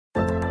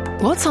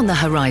What's on the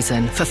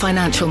horizon for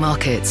financial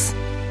markets?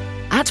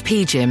 At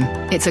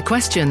PGIM, it's a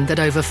question that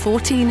over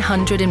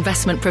 1,400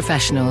 investment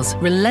professionals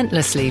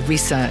relentlessly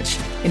research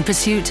in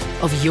pursuit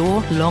of your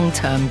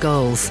long-term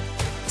goals.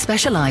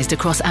 Specialised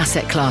across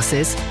asset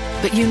classes,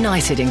 but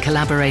united in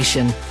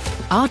collaboration,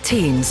 our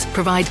teams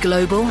provide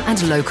global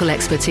and local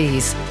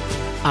expertise.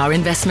 Our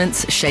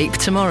investments shape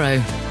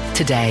tomorrow,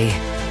 today.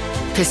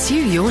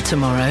 Pursue your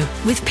tomorrow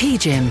with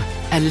PGIM,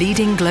 a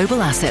leading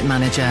global asset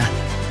manager.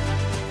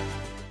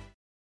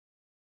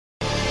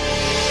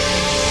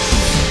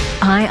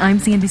 Hi, I'm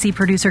CNBC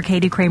producer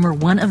Katie Kramer,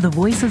 one of the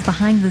voices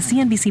behind the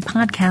CNBC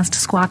podcast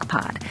Squawk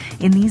Pod.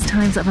 In these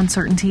times of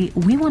uncertainty,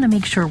 we want to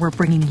make sure we're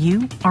bringing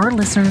you, our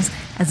listeners,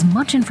 as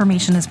much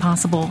information as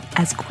possible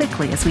as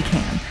quickly as we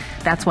can.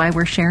 That's why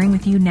we're sharing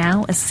with you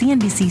now a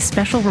CNBC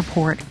special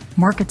report,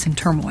 Markets in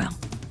Turmoil.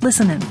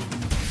 Listen in.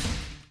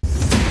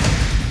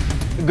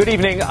 Good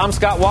evening. I'm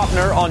Scott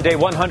Wapner on day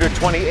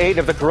 128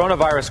 of the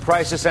coronavirus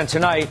crisis. And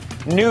tonight,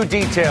 new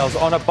details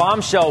on a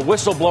bombshell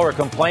whistleblower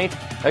complaint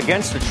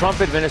against the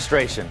Trump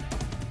administration.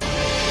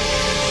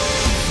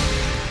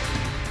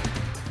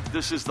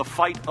 This is the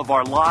fight of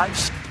our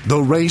lives. The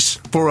race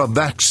for a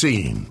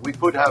vaccine. We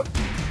could have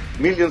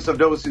millions of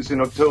doses in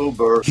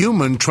October.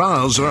 Human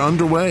trials are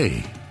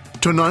underway.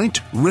 Tonight,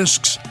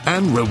 risks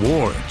and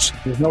rewards.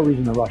 There's no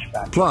reason to rush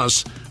back.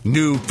 Plus,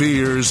 new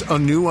fears a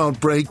new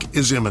outbreak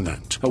is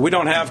imminent. We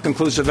don't have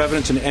conclusive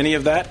evidence in any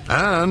of that.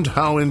 And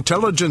how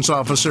intelligence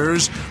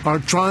officers are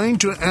trying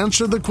to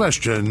answer the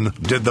question,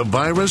 did the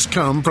virus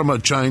come from a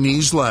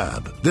Chinese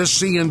lab? This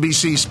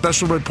CNBC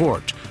special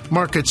report,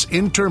 Markets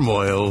in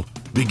Turmoil,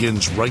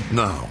 begins right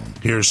now.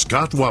 Here's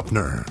Scott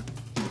Wapner.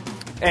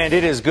 And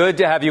it is good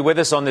to have you with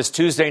us on this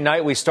Tuesday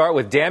night. We start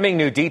with damning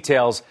new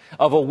details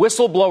of a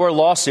whistleblower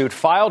lawsuit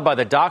filed by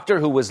the doctor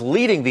who was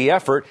leading the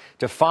effort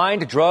to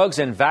find drugs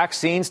and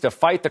vaccines to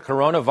fight the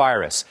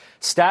coronavirus.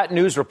 Stat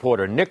News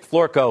reporter Nick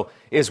Florco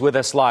is with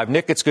us live.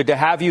 Nick, it's good to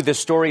have you. This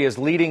story is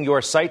leading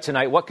your site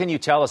tonight. What can you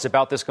tell us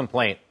about this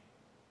complaint?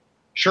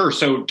 Sure.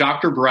 So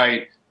Dr.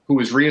 Bright, who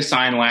was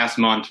reassigned last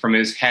month from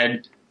his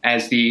head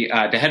as the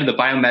head of the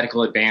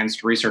Biomedical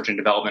Advanced Research and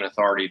Development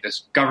Authority,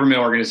 this government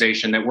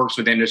organization that works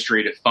with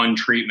industry to fund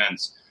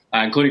treatments,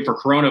 including for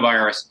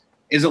coronavirus,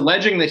 is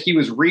alleging that he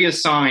was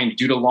reassigned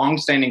due to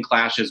longstanding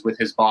clashes with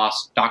his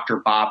boss, Dr.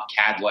 Bob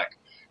Kadlec.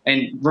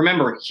 And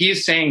remember, he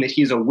is saying that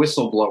he's a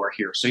whistleblower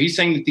here. So he's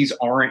saying that these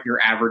aren't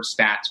your average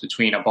stats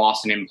between a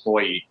boss and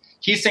employee.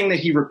 He's saying that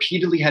he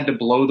repeatedly had to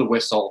blow the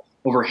whistle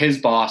over his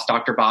boss,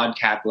 Dr. Bob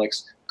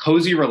Kadlec's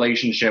cozy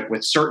relationship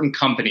with certain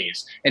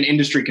companies and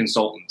industry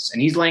consultants.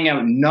 And he's laying out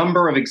a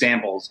number of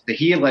examples that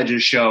he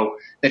alleges show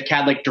that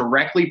Kadlec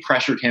directly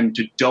pressured him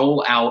to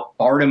dole out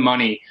BARDA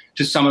money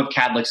to some of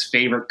Kadlec's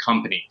favorite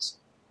companies.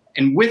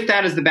 And with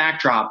that as the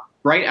backdrop,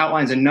 Bright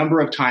outlines a number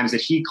of times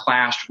that he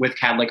clashed with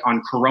Kadlec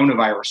on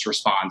coronavirus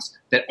response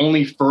that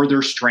only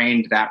further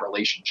strained that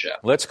relationship.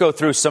 Let's go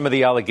through some of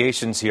the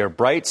allegations here.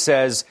 Bright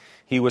says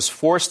he was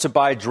forced to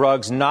buy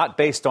drugs not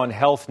based on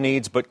health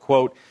needs, but,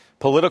 quote,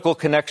 political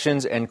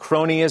connections and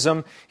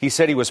cronyism. He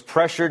said he was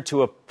pressured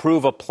to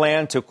approve a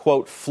plan to,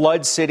 quote,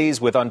 flood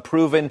cities with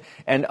unproven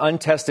and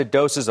untested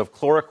doses of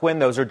chloroquine.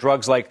 Those are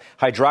drugs like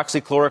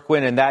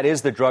hydroxychloroquine, and that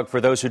is the drug,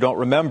 for those who don't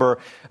remember,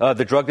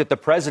 the drug that the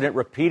president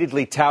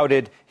repeatedly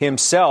touted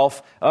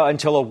himself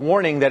until a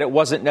warning that it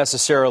wasn't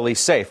necessarily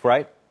safe,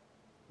 right?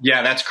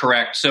 Yeah, that's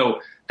correct.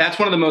 So that's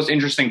one of the most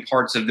interesting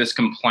parts of this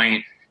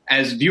complaint.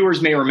 As viewers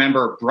may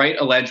remember, Bright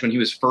alleged when he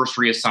was first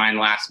reassigned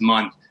last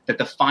month that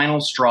the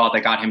final straw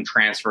that got him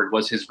transferred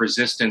was his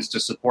resistance to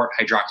support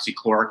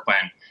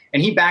hydroxychloroquine.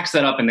 And he backs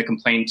that up in the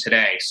complaint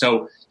today.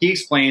 So he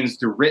explains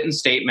through written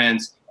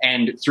statements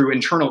and through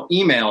internal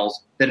emails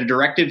that a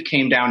directive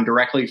came down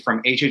directly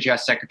from HHS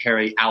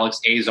Secretary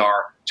Alex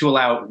Azar to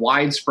allow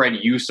widespread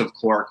use of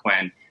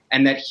chloroquine,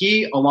 and that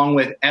he, along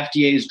with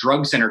FDA's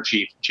drug center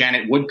chief,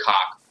 Janet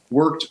Woodcock,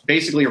 worked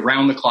basically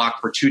around the clock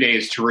for 2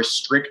 days to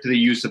restrict the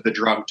use of the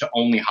drug to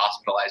only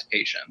hospitalized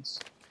patients.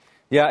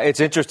 Yeah, it's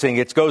interesting.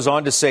 It goes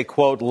on to say,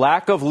 quote,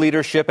 lack of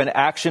leadership and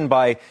action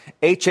by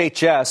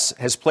HHS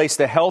has placed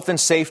the health and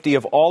safety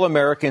of all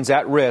Americans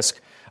at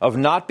risk of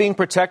not being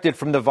protected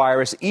from the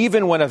virus,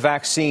 even when a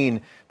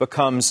vaccine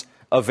becomes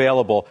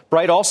available.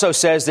 Bright also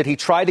says that he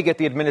tried to get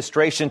the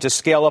administration to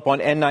scale up on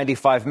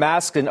N95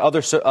 masks and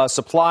other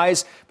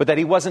supplies, but that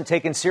he wasn't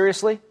taken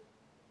seriously.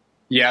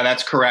 Yeah,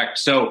 that's correct.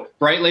 So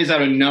Bright lays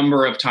out a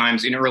number of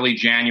times in early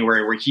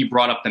January where he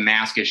brought up the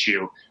mask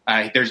issue.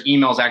 There's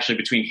emails actually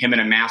between him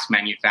and a mask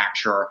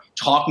manufacturer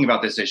talking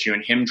about this issue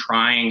and him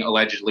trying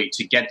allegedly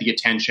to get the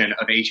attention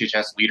of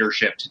HHS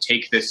leadership to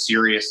take this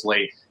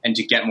seriously and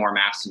to get more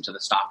masks into the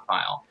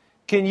stockpile.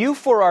 Can you,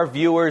 for our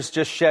viewers,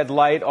 just shed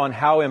light on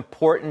how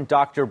important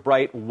Dr.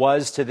 Bright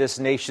was to this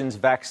nation's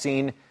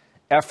vaccine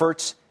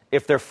efforts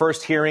if they're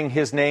first hearing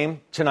his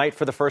name tonight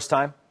for the first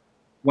time?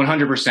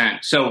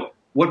 100%. So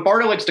what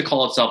BARDA likes to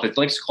call itself, it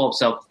likes to call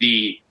itself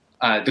the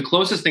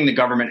closest thing the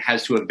government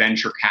has to a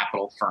venture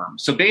capital firm.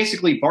 So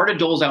basically, BARDA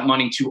doles out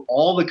money to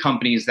all the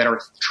companies that are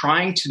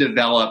trying to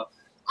develop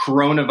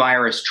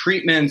coronavirus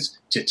treatments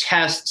to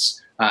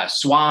tests,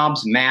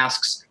 swabs,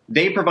 masks.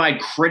 They provide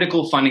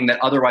critical funding that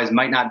otherwise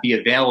might not be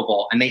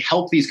available, and they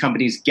help these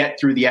companies get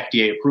through the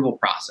FDA approval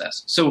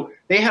process. So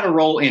they had a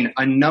role in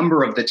a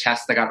number of the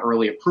tests that got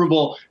early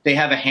approval. They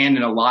have a hand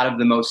in a lot of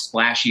the most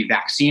splashy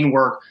vaccine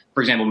work.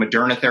 For example,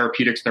 Moderna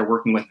Therapeutics, they're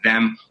working with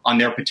them on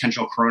their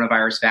potential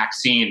coronavirus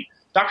vaccine.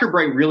 Dr.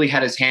 Bright really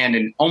had his hand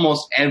in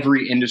almost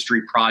every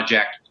industry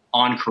project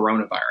on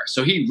coronavirus.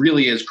 So he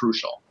really is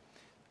crucial.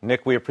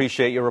 Nick, we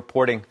appreciate your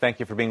reporting. Thank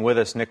you for being with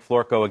us. Nick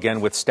Florko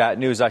again with Stat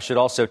News. I should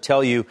also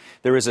tell you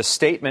there is a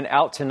statement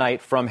out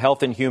tonight from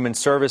Health and Human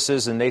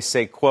Services, and they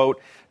say,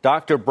 quote,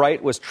 Dr.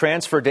 Bright was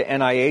transferred to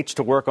NIH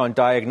to work on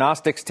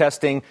diagnostics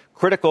testing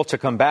critical to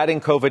combating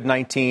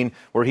COVID-19,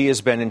 where he has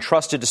been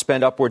entrusted to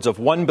spend upwards of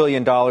 $1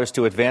 billion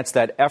to advance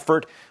that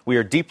effort. We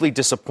are deeply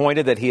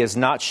disappointed that he has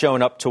not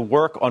shown up to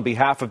work on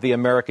behalf of the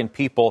American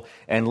people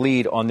and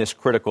lead on this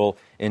critical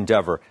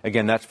endeavor.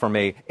 Again, that's from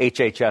a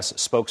HHS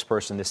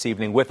spokesperson this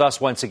evening. With us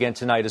once again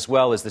tonight as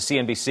well is the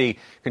CNBC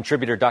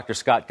contributor, Dr.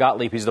 Scott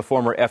Gottlieb. He's the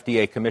former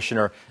FDA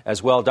commissioner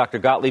as well. Dr.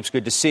 Gottlieb, it's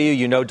good to see you.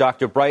 You know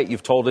Dr. Bright.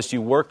 You've told us you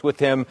worked with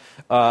him.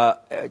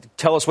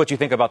 Tell us what you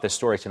think about this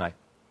story tonight.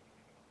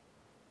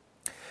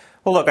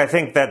 Well, look, I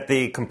think that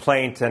the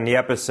complaint and the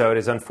episode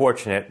is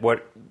unfortunate.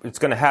 What it's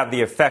going to have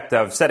the effect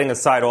of, setting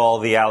aside all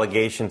the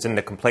allegations in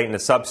the complaint and the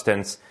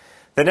substance,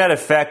 the net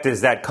effect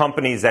is that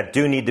companies that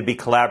do need to be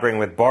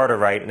collaborating with BARDA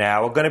right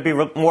now are going to be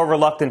more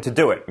reluctant to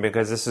do it,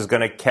 because this is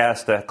going to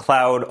cast a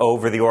cloud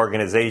over the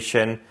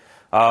organization,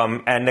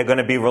 and they're going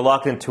to be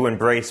reluctant to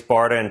embrace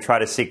BARDA and try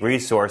to seek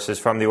resources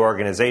from the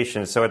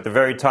organization. So at the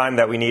very time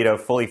that we need a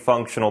fully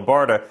functional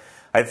BARDA,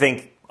 I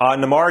think on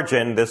the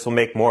margin, this will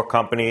make more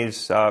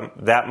companies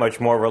that much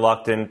more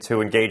reluctant to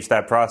engage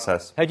that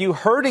process. Had you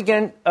heard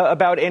again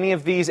about any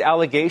of these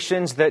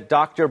allegations that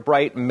Dr.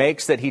 Bright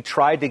makes, that he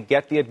tried to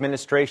get the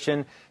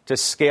administration to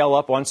scale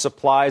up on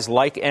supplies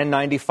like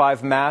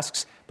N95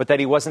 masks, but that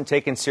he wasn't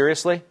taken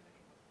seriously?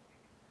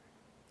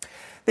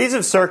 These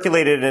have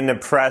circulated in the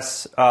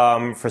press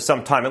for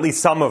some time, at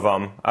least some of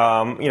them.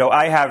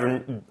 I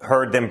haven't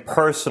heard them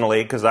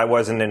personally because I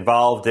wasn't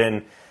involved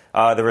in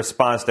the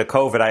response to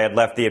COVID. I had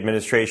left the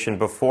administration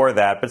before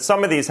that. But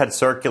some of these had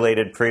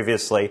circulated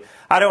previously.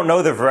 I don't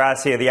know the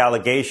veracity of the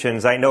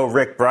allegations. I know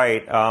Rick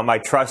Bright. I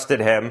trusted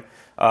him.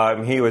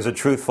 He was a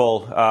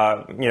truthful,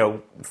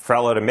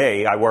 fellow to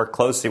me. I worked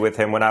closely with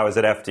him when I was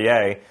at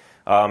FDA.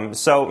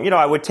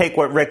 I would take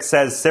what Rick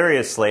says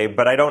seriously,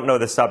 but I don't know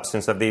the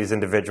substance of these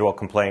individual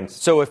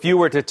complaints. So if you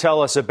were to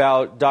tell us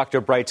about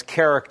Dr. Bright's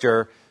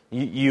character,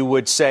 you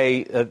would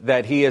say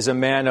that he is a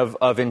man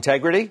of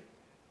integrity?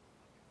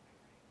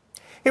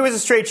 He was a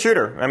straight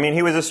shooter. I mean,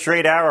 he was a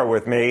straight arrow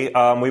with me.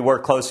 We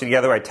worked closely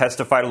together. I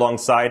testified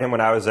alongside him when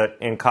I was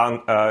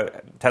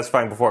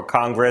testifying before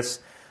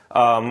Congress,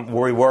 where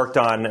we worked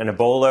on an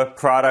Ebola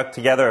product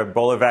together,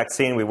 Ebola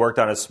vaccine. We worked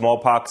on a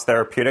smallpox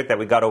therapeutic that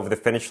we got over the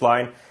finish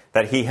line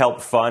that he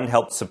helped fund,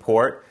 helped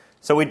support.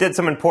 So we did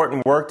some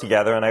important work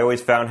together, and I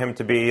always found him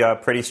to be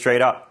pretty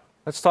straight up.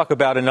 Let's talk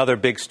about another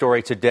big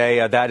story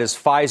today. That is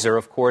Pfizer,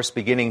 of course,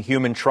 beginning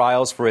human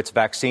trials for its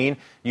vaccine.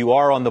 You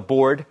are on the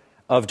board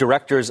of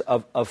directors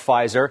of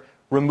Pfizer.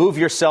 Remove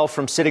yourself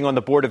from sitting on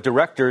the board of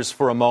directors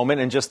for a moment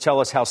and just tell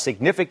us how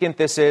significant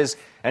this is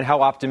and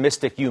how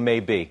optimistic you may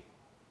be.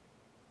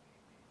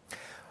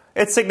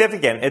 It's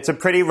significant. It's a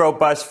pretty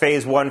robust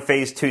phase 1,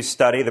 phase 2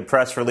 study. The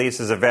press release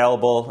is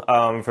available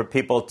for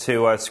people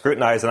to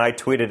scrutinize, and I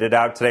tweeted it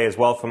out today as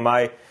well from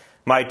my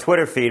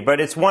Twitter feed. But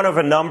it's one of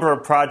a number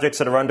of projects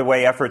that are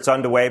underway, efforts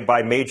underway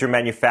by major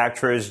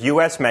manufacturers,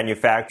 U.S.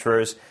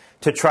 manufacturers,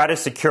 to try to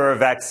secure a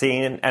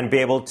vaccine and be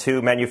able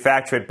to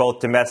manufacture it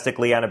both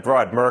domestically and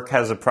abroad. Merck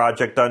has a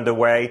project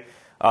underway.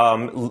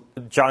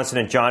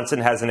 Johnson & Johnson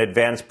has an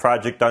advanced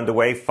project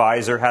underway.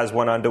 Pfizer has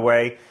one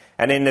underway.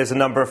 And then there's a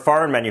number of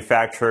foreign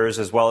manufacturers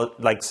as well,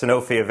 like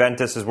Sanofi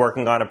Aventis is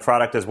working on a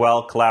product as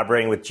well,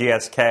 collaborating with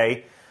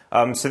GSK.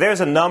 So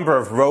there's a number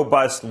of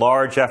robust,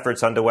 large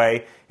efforts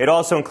underway. It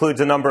also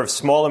includes a number of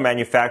smaller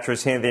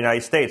manufacturers here in the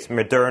United States,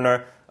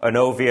 Moderna,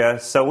 Inovia.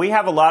 So we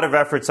have a lot of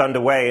efforts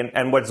underway.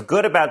 And what's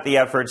good about the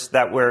efforts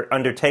that we're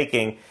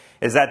undertaking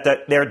is that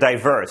they're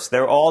diverse.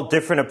 They're all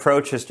different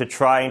approaches to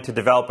trying to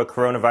develop a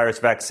coronavirus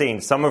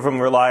vaccine. Some of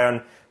them rely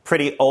on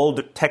pretty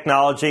old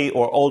technology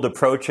or old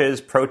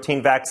approaches,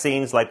 protein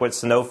vaccines like what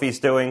Sanofi's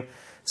doing.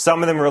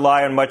 Some of them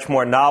rely on much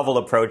more novel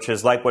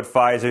approaches like what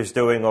Pfizer's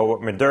doing or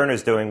what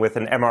Moderna's doing with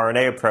an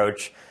mRNA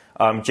approach.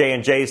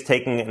 J&J is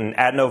taking an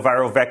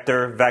adenoviral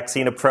vector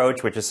vaccine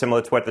approach, which is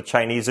similar to what the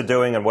Chinese are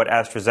doing and what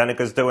AstraZeneca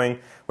is doing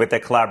with their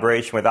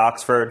collaboration with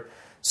Oxford.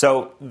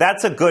 So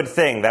that's a good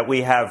thing that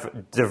we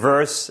have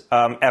diverse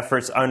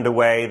efforts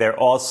underway. They're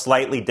all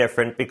slightly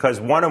different because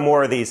one or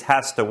more of these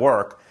has to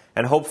work,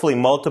 and hopefully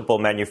multiple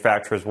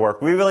manufacturers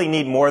work. We really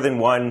need more than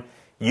one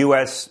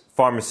U.S.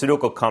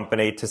 pharmaceutical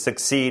company to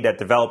succeed at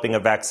developing a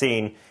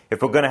vaccine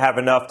if we're going to have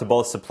enough to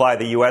both supply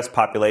the U.S.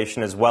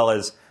 population as well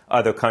as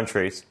other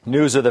countries.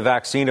 News of the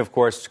vaccine, of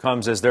course,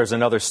 comes as there's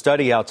another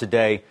study out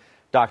today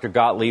Dr.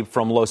 Gottlieb,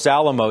 from Los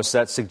Alamos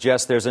that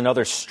suggests there's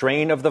another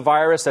strain of the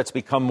virus that's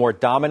become more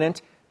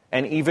dominant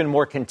and even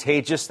more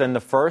contagious than the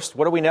first.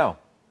 What do we know?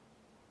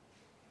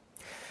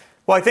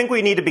 Well, I think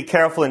we need to be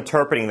careful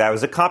interpreting that. It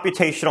was a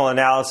computational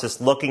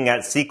analysis looking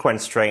at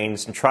sequence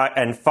strains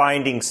and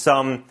finding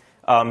some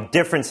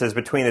differences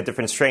between the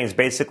different strains,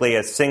 basically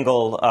a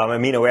single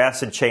amino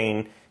acid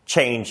chain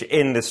change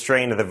in the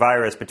strain of the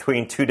virus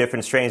between two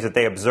different strains that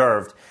they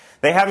observed.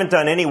 They haven't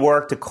done any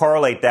work to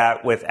correlate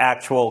that with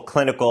actual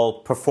clinical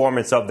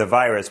performance of the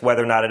virus,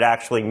 whether or not it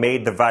actually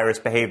made the virus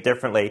behave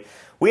differently.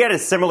 We had a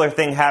similar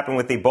thing happen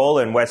with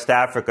Ebola in West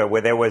Africa,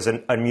 where there was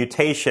a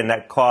mutation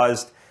that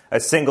caused a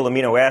single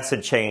amino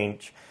acid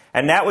change.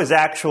 And that was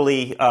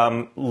actually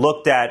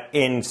looked at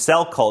in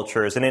cell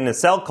cultures. And in the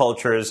cell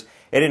cultures,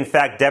 it in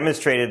fact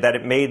demonstrated that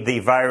it made the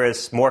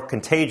virus more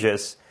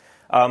contagious.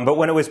 But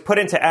when it was put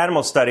into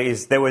animal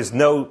studies, there was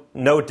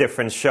no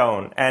difference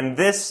shown. And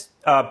this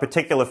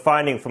particular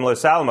finding from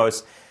Los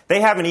Alamos, they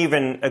haven't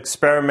even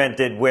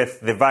experimented with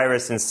the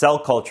virus in cell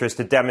cultures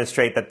to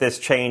demonstrate that this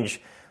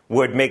change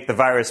would make the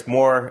virus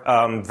more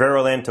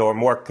virulent or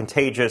more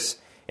contagious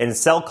in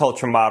cell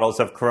culture models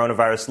of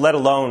coronavirus, let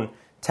alone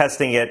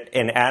testing it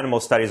in animal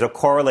studies or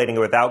correlating it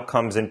with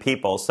outcomes in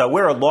people. So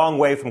we're a long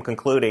way from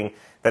concluding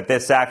that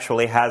this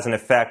actually has an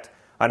effect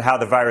on how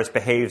the virus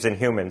behaves in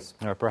humans.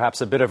 Or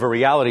perhaps a bit of a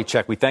reality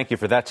check. We thank you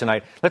for that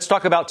tonight. Let's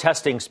talk about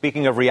testing.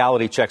 Speaking of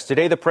reality checks,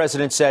 today the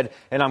president said,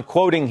 and I'm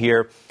quoting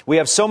here, "We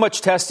have so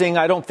much testing,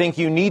 I don't think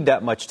you need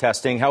that much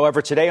testing."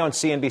 However, today on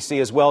CNBC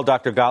as well,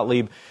 Dr.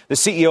 Gottlieb, the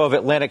CEO of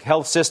Atlantic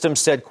Health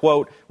Systems said,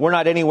 quote, "We're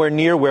not anywhere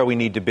near where we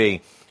need to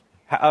be."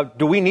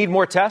 Do we need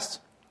more tests?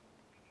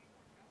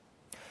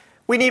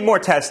 We need more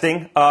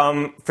testing,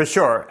 for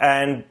sure.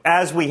 And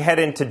as we head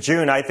into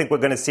June, I think we're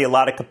going to see a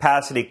lot of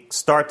capacity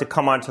start to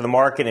come onto the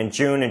market in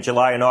June and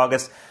July and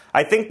August.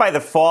 I think by the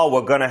fall,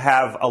 we're going to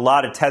have a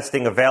lot of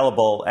testing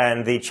available.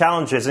 And the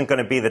challenge isn't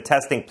going to be the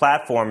testing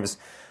platforms,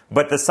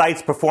 but the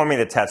sites performing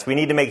the tests. We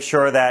need to make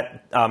sure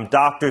that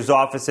doctors'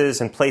 offices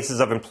and places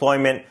of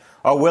employment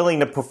are willing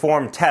to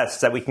perform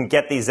tests, that we can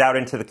get these out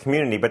into the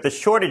community. But the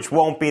shortage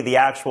won't be the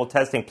actual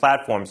testing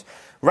platforms.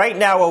 Right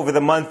now, over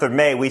the month of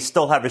May, we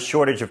still have a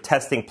shortage of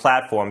testing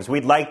platforms.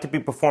 We'd like to be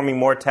performing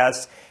more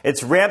tests.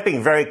 It's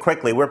ramping very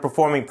quickly. We're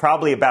performing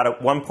probably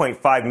about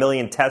 1.5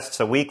 million tests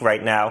a week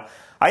right now.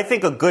 I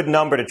think a good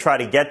number to try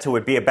to get to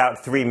would be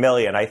about 3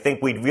 million. I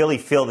think we'd really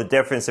feel the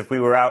difference if we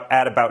were out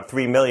at about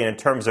 3 million in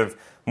terms of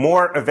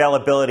more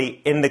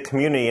availability in the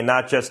community and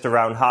not just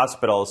around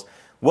hospitals.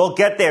 We'll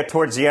get there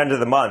towards the end of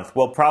the month.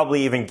 We'll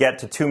probably even get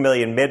to 2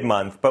 million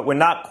mid-month, but we're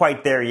not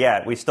quite there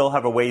yet. We still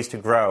have a ways to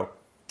grow.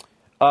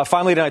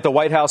 Finally tonight, the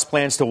White House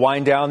plans to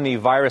wind down the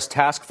virus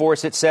task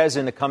force, it says,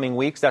 in the coming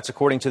weeks. That's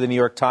according to the New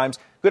York Times.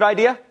 Good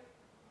idea?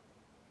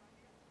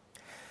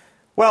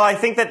 Well, I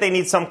think that they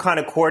need some kind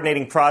of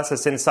coordinating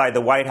process inside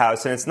the White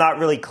House, and it's not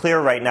really clear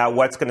right now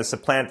what's going to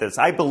supplant this.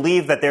 I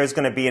believe that there's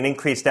going to be an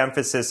increased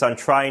emphasis on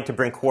trying to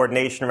bring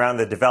coordination around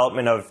the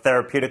development of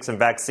therapeutics and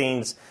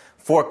vaccines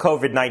for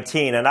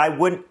COVID-19. And I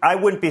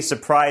wouldn't be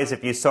surprised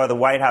if you saw the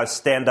White House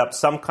stand up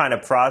some kind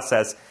of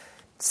process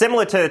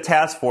similar to the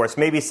task force,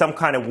 maybe some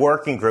kind of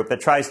working group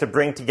that tries to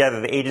bring together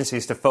the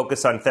agencies to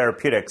focus on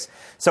therapeutics.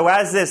 So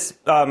as this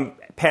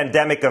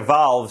pandemic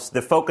evolves,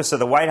 the focus of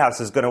the White House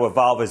is going to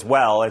evolve as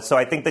well. And so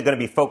I think they're going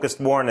to be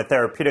focused more on the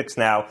therapeutics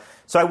now.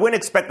 So I wouldn't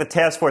expect the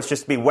task force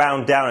just to be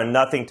wound down and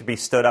nothing to be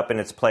stood up in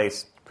its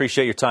place.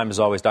 Appreciate your time as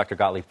always, Dr.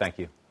 Gottlieb. Thank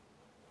you.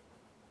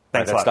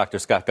 Thanks a lot. That's Dr.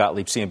 Scott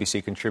Gottlieb,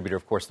 CNBC contributor,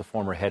 of course, the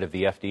former head of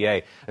the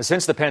FDA.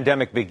 Since the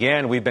pandemic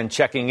began, we've been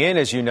checking in,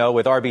 as you know,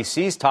 with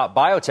RBC's top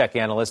biotech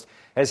analyst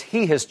as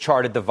he has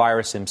charted the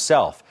virus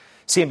himself.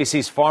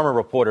 CNBC's pharma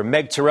reporter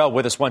Meg Terrell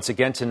with us once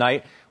again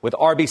tonight with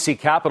RBC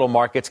Capital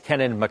Markets'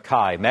 Kenan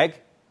Mackay. Meg?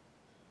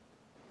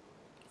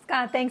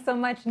 Scott, thanks so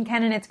much. And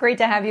Kenan, it's great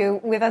to have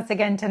you with us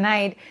again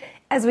tonight.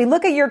 As we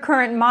look at your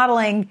current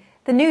modeling,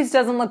 the news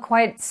doesn't look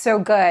quite so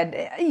good.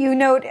 You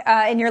note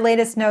in your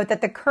latest note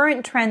that the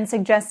current trend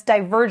suggests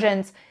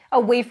divergence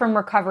away from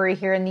recovery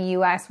here in the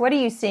U.S. What are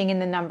you seeing in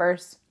the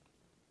numbers?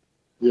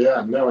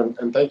 Yeah, no,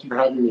 and thank you for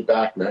having me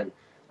back, Meg.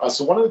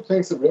 So one of the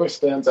things that really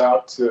stands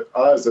out to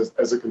us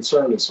as a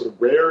concern is sort of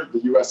where the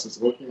U.S.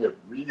 is looking at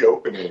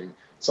reopening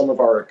some of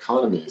our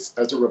economies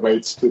as it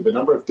relates to the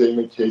number of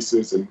daily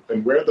cases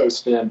and where those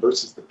stand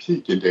versus the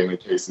peak in daily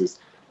cases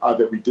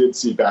that we did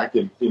see back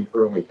in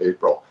early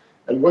April.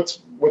 And what's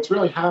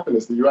really happened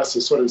is the U.S.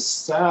 has sort of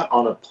sat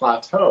on a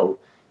plateau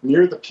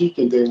near the peak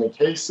in daily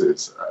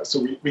cases.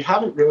 So we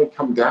haven't really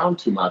come down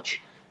too much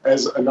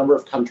as a number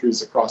of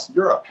countries across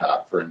Europe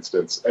have, for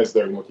instance, as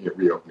they're looking at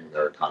reopening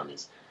their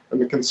economies.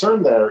 And the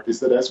concern there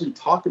is that as we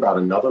talk about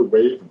another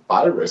wave of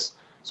virus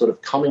sort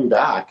of coming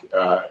back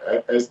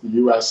as the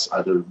U.S.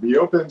 either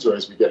reopens or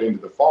as we get into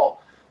the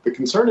fall, the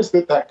concern is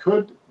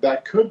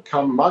that could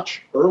come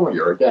much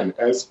earlier, again,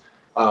 as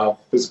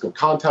physical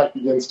contact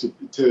begins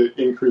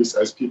to increase,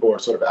 as people are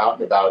sort of out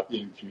and about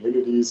in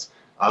communities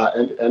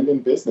and in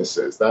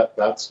businesses.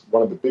 That's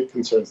one of the big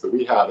concerns that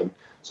we have, and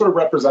sort of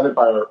represented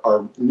by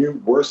our new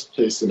worst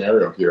case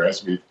scenario here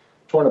as we've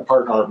torn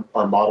apart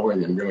our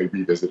modeling and really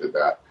revisited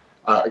that.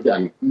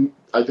 Again,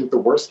 I think the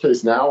worst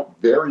case now,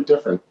 very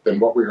different than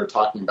what we were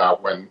talking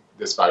about when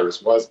this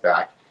virus was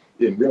back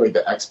in really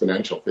the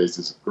exponential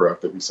phases of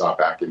growth that we saw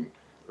back in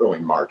early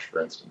March,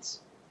 for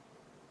instance.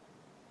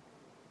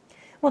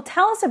 Well,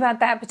 tell us about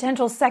that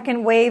potential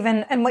second wave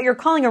and what you're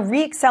calling a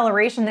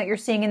reacceleration that you're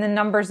seeing in the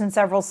numbers in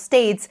several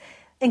states,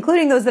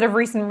 including those that have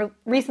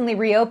recently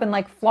reopened,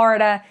 like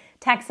Florida,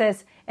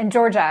 Texas, and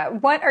Georgia.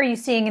 What are you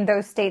seeing in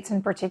those states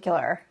in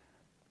particular?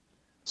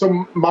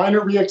 So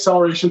minor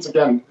reaccelerations,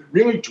 again,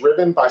 really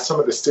driven by some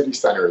of the city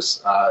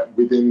centers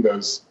within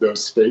those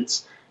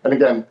states. And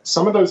again,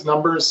 some of those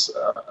numbers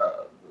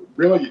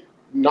really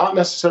not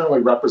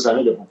necessarily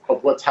representative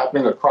of what's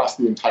happening across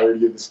the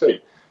entirety of the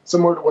state.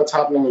 Similar to what's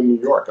happening in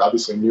New York.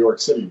 Obviously, New York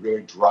City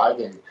really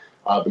driving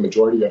the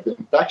majority of the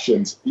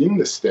infections in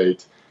the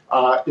state.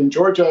 In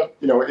Georgia,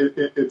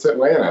 it's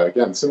Atlanta.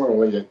 Again,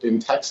 similarly in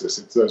Texas,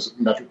 it's those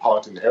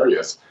metropolitan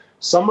areas.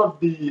 Some of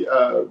the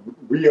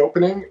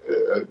reopening,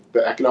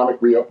 the economic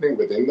reopening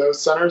within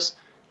those centers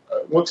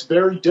looks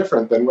very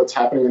different than what's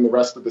happening in the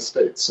rest of the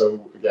state.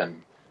 So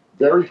again,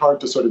 very hard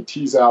to sort of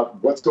tease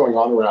out what's going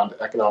on around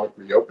economic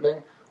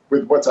reopening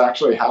with what's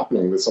actually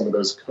happening with some of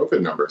those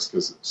COVID numbers,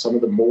 because some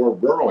of the more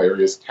rural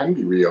areas can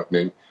be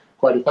reopening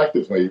quite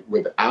effectively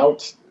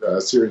without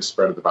a serious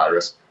spread of the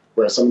virus,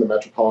 whereas some of the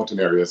metropolitan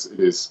areas, it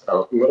is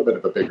a little bit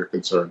of a bigger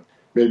concern,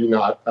 maybe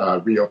not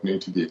reopening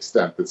to the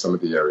extent that some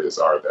of the areas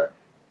are there.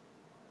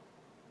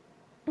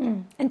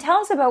 And tell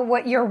us about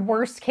what your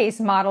worst case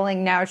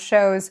modeling now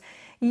shows.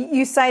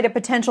 You cite a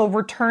potential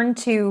return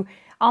to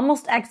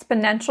almost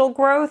exponential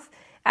growth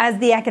as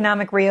the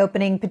economic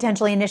reopening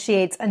potentially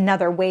initiates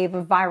another wave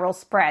of viral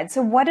spread.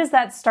 So what does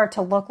that start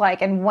to look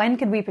like, and when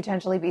could we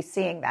potentially be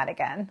seeing that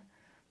again?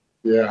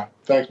 Yeah,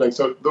 thanks, Meg.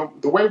 So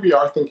the way we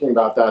are thinking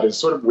about that is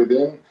sort of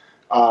within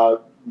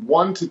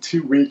 1 to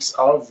 2 weeks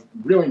of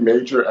really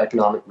major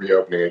economic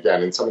reopening,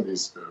 again, in some of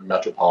these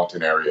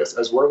metropolitan areas.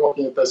 As we're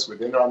looking at this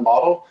within our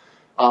model,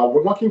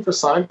 we're looking for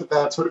signs of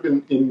that sort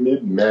of in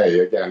mid-May,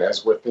 again,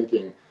 as we're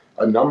thinking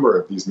a number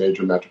of these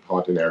major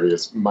metropolitan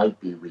areas might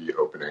be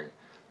reopening.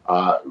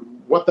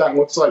 What that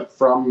looks like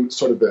from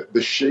sort of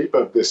the shape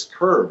of this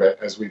curve,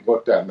 as we've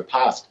looked at in the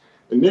past,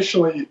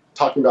 initially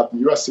talking about the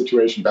U.S.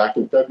 situation back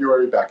in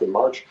February, back in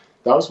March,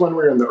 that was when we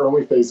were in the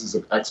early phases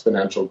of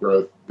exponential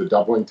growth. The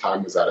doubling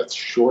time was at its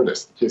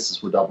shortest. The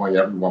cases were doubling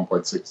every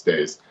 1.6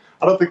 days.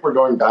 I don't think we're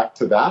going back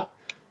to that,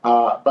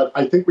 but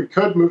I think we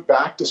could move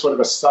back to sort of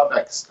a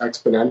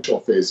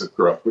sub-exponential phase of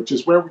growth, which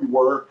is where we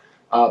were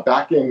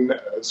back in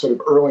sort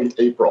of early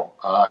April,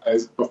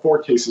 as before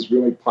cases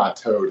really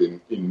plateaued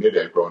in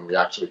mid-April, and we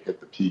actually hit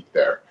the peak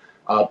there.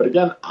 But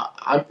again,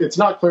 it's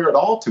not clear at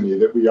all to me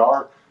that we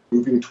are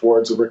moving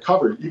towards a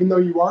recovery, even though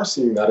you are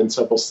seeing that in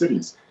several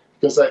cities.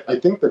 Because I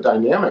think the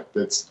dynamic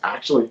that's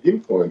actually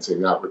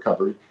influencing that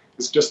recovery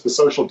is just the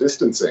social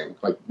distancing.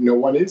 Like, no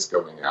one is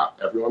going out.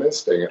 Everyone is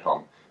staying at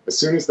home. As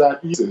soon as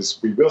that eases,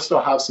 we will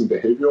still have some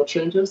behavioral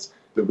changes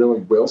that really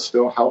will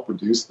still help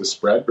reduce the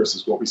spread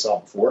versus what we saw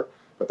before.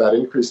 But that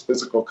increased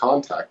physical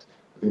contact,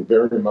 I think,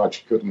 very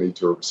much could lead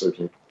to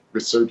a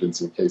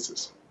resurgence in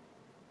cases.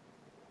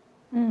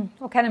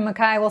 Well, Kenan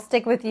MacKay, we'll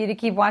stick with you to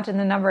keep watching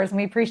the numbers, and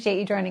we appreciate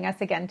you joining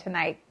us again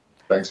tonight.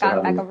 Thanks for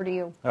having me. Back over to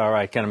you. All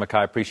right, Kenan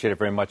MacKay, appreciate it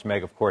very much.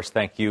 Meg, of course,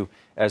 thank you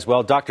as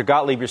well. Dr.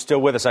 Gottlieb, you're still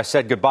with us. I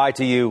said goodbye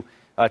to you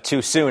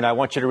too soon. I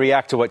want you to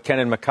react to what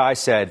Kenan MacKay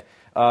said.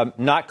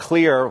 Not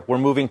clear we're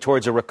moving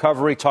towards a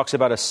recovery, talks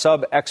about a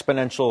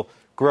sub-exponential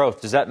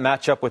growth. Does that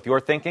match up with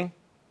your thinking?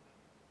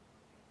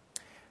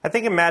 I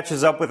think it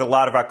matches up with a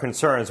lot of our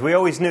concerns. We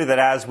always knew that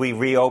as we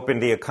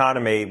reopened the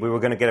economy, we were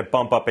going to get a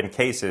bump up in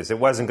cases. It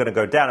wasn't going to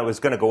go down. It was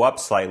going to go up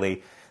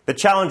slightly. The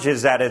challenge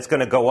is that it's going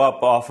to go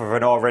up off of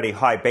an already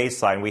high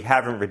baseline. We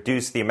haven't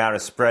reduced the amount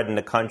of spread in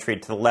the country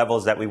to the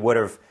levels that we would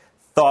have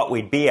thought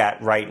we'd be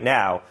at right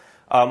now.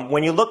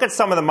 When you look at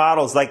some of the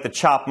models like the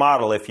CHOP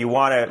model, if you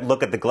want to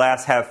look at the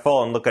glass half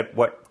full and look at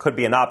what could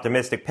be an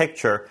optimistic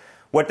picture,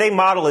 what they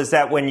model is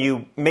that when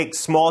you make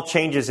small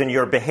changes in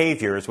your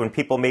behaviors, when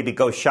people maybe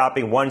go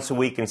shopping once a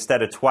week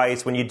instead of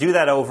twice, when you do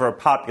that over a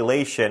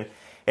population,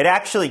 it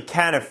actually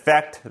can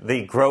affect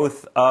the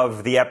growth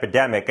of the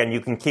epidemic, and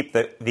you can keep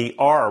the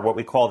R, what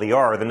we call the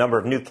R, the number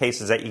of new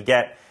cases that you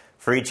get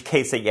for each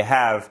case that you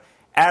have,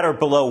 at or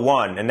below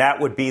 1, and that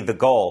would be the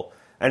goal.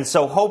 And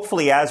so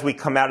hopefully as we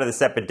come out of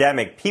this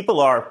epidemic, people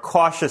are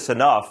cautious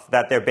enough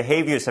that their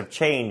behaviors have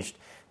changed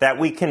that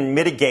we can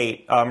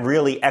mitigate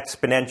really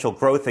exponential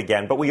growth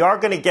again. But we are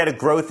going to get a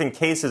growth in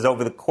cases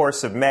over the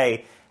course of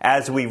May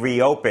as we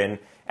reopen,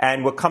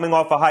 and we're coming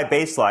off a high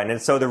baseline.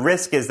 And so the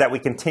risk is that we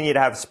continue to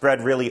have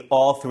spread really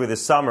all through the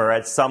summer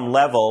at some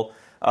level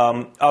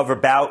of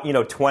about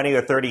 20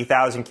 or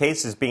 30,000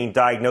 cases being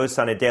diagnosed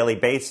on a daily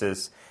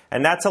basis.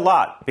 And that's a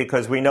lot,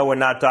 because we know we're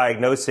not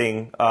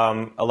diagnosing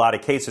a lot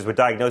of cases. We're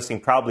diagnosing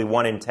probably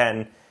 1 in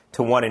 10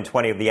 to 1 in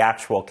 20 of the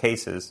actual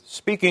cases.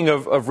 Speaking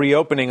of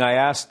reopening, I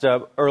asked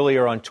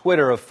earlier on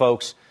Twitter of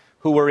folks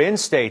who were in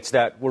states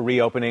that were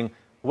reopening,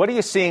 What are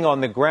you seeing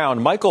on the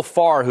ground? Michael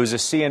Farr, who's a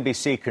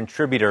CNBC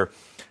contributor,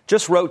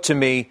 just wrote to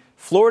me,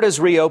 Florida's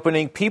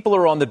reopening. People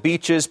are on the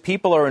beaches.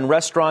 People are in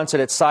restaurants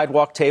and at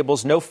sidewalk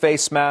tables. No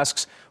face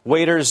masks.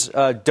 Waiters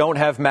don't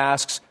have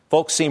masks.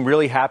 Folks seem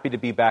really happy to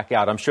be back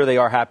out. I'm sure they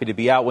are happy to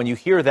be out. When you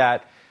hear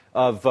that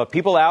of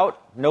people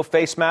out, no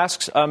face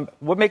masks,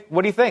 what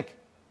do you think?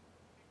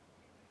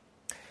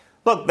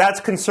 Look, that's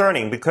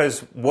concerning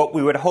because what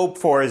we would hope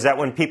for is that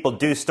when people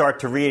do start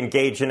to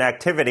re-engage in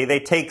activity,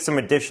 they take some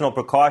additional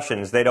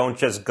precautions. They don't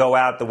just go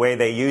out the way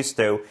they used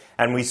to,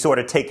 and we sort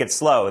of take it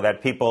slow,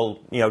 that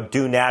people,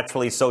 do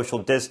naturally social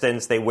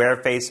distance, they wear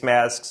face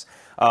masks,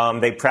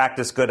 they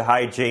practice good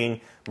hygiene,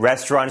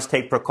 restaurants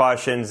take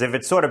precautions. If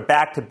it's sort of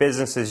back to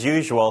business as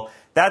usual,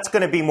 that's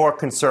going to be more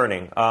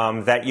concerning,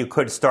 that you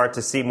could start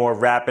to see more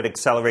rapid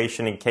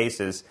acceleration in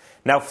cases.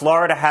 Now,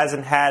 Florida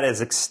hasn't had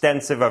as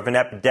extensive of an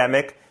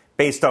epidemic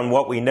based on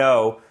what we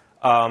know,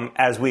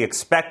 as we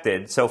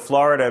expected. So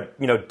Florida,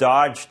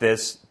 dodged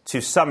this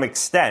to some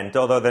extent,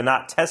 although they're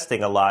not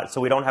testing a lot.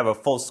 So we don't have a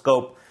full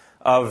scope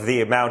of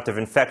the amount of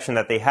infection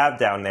that they have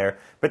down there.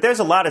 But there's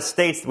a lot of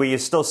states where you're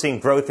still seeing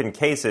growth in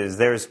cases.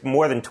 There's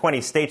more than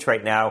 20 states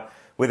right now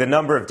where the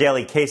number of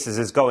daily cases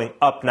is going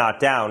up,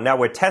 not down. Now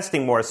we're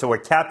testing more, so we're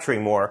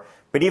capturing more.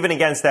 But even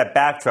against that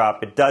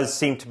backdrop, it does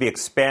seem to be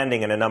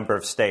expanding in a number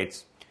of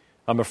states.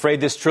 I'm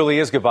afraid this truly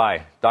is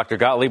goodbye. Dr.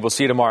 Gottlieb, we'll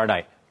see you tomorrow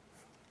night.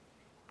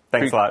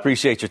 Thanks a lot.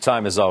 Appreciate your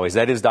time, as always.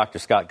 That is Dr.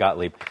 Scott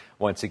Gottlieb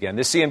once again.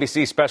 This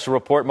CNBC special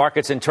report,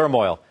 Markets in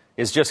Turmoil,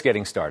 is just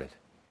getting started.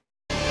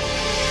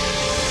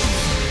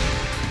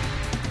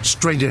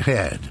 Straight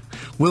ahead,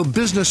 will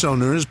business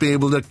owners be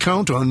able to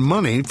count on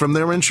money from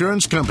their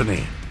insurance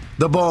company?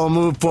 The ball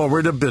moved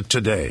forward a bit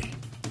today.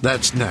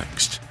 That's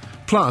next.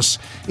 Plus,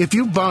 if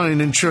you buy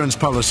an insurance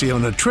policy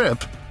on a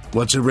trip,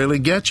 what's it really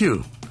get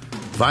you?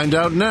 Find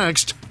out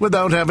next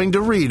without having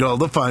to read all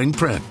the fine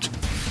print.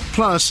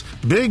 Plus,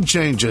 big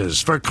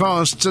changes for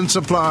costs and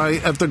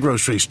supply at the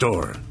grocery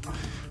store.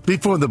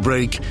 Before the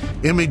break,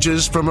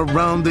 images from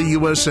around the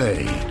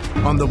USA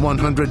on the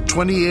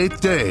 128th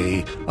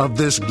day of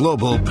this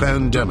global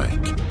pandemic.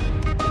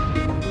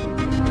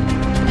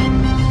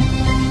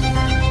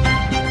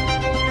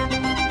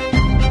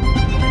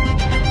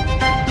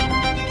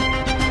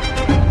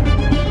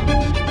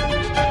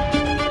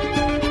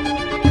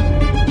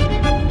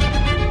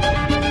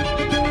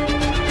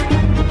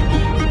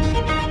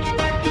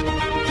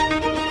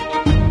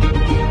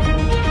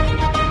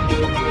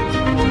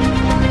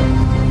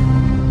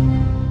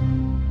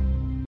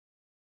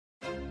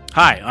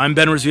 Hi, I'm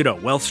Ben Rizzuto,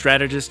 wealth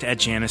strategist at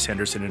Janus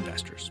Henderson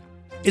Investors.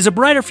 Is a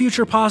brighter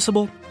future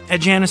possible?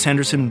 At Janus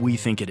Henderson, we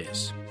think it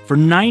is. For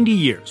 90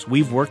 years,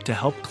 we've worked to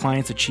help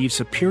clients achieve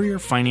superior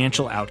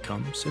financial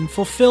outcomes and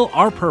fulfill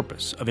our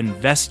purpose of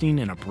investing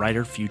in a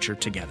brighter future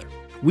together.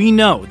 We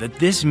know that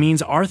this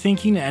means our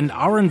thinking and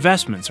our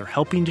investments are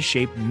helping to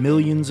shape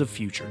millions of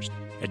futures.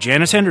 At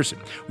Janus Henderson,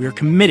 we are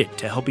committed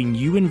to helping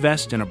you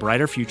invest in a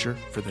brighter future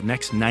for the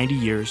next 90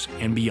 years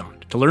and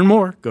beyond. To learn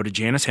more, go to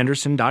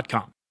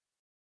janushenderson.com.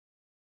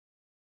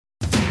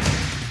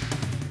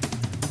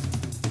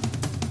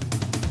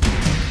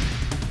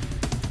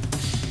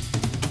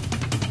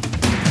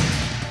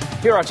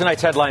 Here are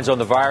tonight's headlines on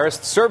the virus.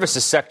 The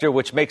services sector,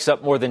 which makes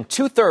up more than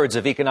two-thirds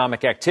of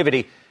economic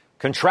activity,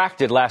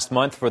 contracted last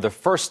month for the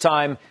first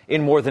time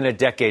in more than a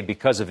decade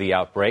because of the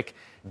outbreak.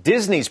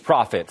 Disney's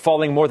profit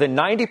falling more than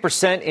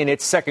 90% in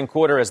its second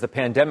quarter as the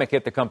pandemic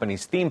hit the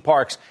company's theme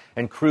parks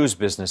and cruise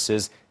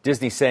businesses.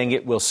 Disney saying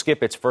it will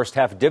skip its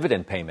first-half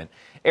dividend payment.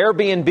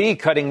 Airbnb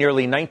cutting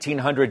nearly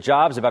 1,900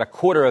 jobs, about a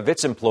quarter of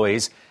its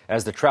employees,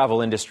 as the travel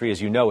industry,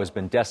 as you know, has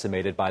been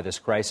decimated by this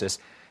crisis.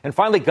 And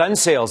finally, gun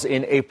sales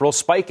in April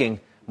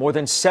spiking more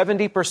than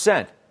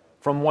 70%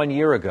 from 1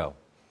 year ago.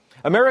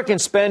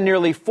 Americans spend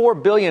nearly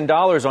 $4 billion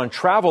on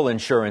travel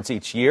insurance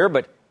each year,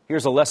 but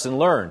here's a lesson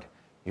learned.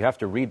 You have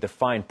to read the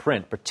fine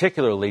print,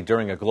 particularly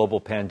during a global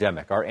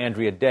pandemic. Our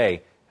Andrea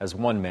Day has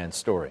one man's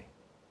story.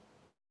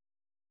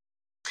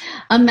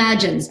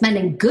 Imagine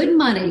spending good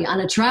money on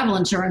a travel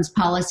insurance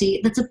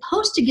policy that's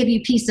supposed to give you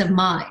peace of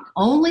mind,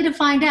 only to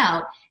find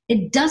out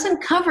it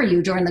doesn't cover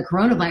you during the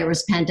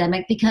coronavirus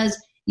pandemic because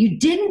you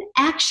didn't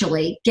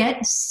actually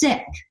get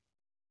sick.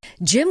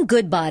 Jim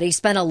Goodbody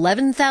spent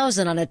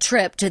 $11,000 on a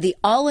trip to the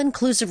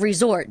all-inclusive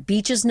resort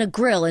Beaches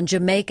Negril in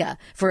Jamaica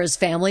for his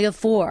family of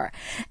 4,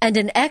 and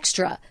an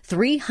extra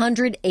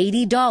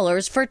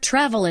 $380 for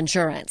travel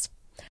insurance.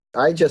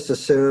 I just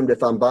assumed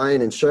if I'm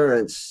buying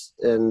insurance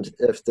and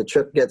if the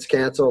trip gets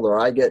canceled or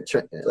I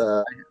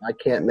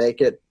can't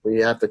make it, we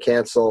have to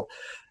cancel,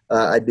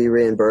 I'd be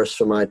reimbursed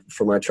for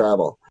my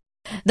travel.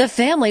 The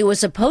family was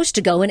supposed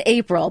to go in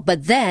April,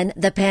 but then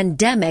the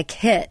pandemic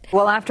hit.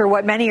 Well, after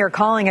what many are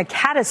calling a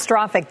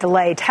catastrophic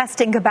delay,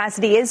 testing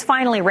capacity is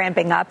finally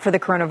ramping up for the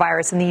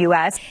coronavirus in the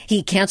U.S.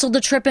 He canceled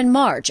the trip in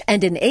March,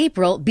 and in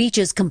April,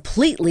 Beaches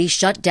completely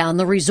shut down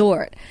the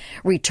resort,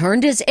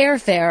 returned his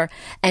airfare,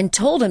 and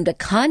told him to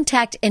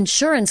contact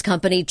insurance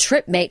company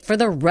TripMate for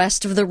the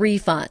rest of the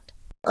refund.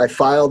 I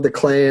filed the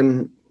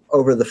claim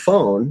over the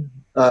phone,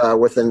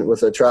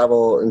 with a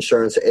travel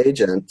insurance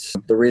agent.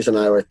 The reason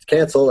I was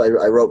canceled,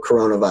 I wrote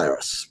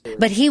coronavirus.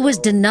 But he was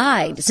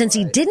denied since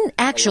he didn't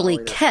actually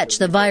catch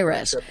the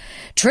virus.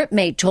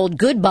 TripMate told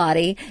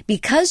Goodbody,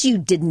 because you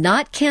did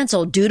not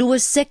cancel due to a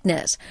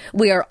sickness,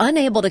 we are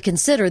unable to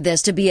consider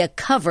this to be a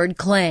covered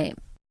claim.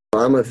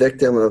 I'm a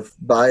victim of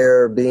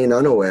buyer being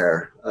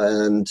unaware,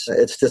 and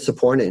it's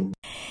disappointing.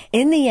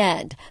 In the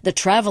end, the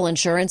travel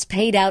insurance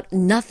paid out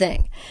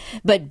nothing,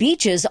 but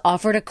Beaches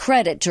offered a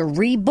credit to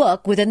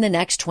rebook within the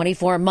next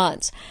 24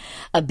 months.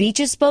 A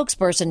Beaches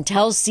spokesperson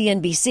tells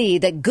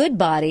CNBC that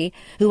Goodbody,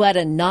 who had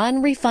a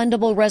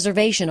non-refundable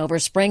reservation over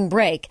spring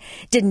break,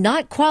 did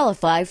not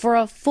qualify for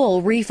a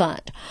full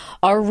refund.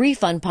 Our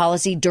refund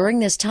policy during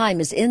this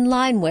time is in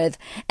line with,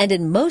 and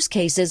in most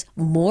cases,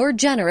 more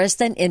generous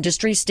than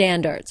industry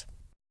standards.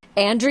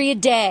 Andrea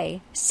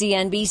Day,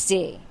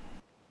 CNBC.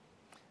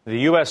 The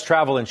U.S.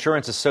 Travel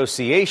Insurance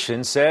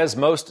Association says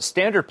most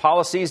standard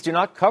policies do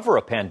not cover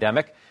a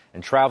pandemic,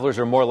 and travelers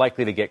are more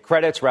likely to get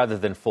credits rather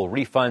than full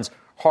refunds.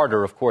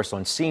 Harder, of course,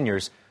 on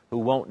seniors who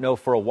won't know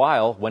for a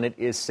while when it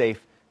is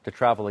safe to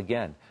travel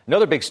again.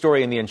 Another big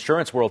story in the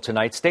insurance world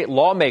tonight, state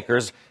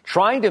lawmakers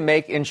trying to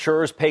make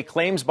insurers pay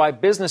claims by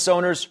business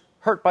owners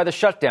hurt by the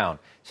shutdown.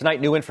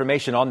 Tonight, new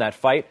information on that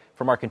fight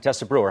from our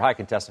Contessa Brewer. Hi,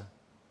 Contessa.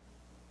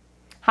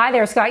 Hi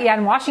there, Scott. Yeah,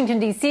 in Washington,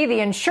 D.C., the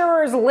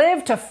insurers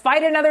live to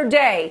fight another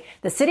day.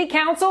 The city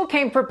council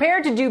came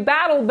prepared to do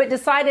battle, but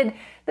decided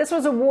this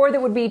was a war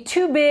that would be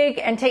too big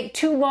and take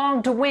too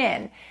long to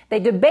win. They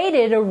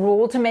debated a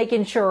rule to make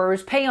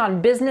insurers pay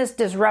on business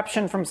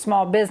disruption from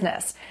small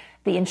business.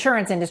 The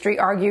insurance industry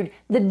argued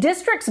the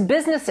district's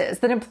businesses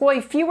that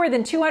employ fewer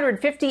than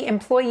 250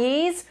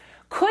 employees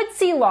could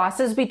see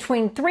losses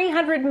between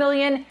 $300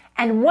 million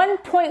and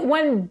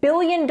 $1.1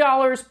 billion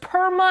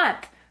per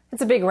month.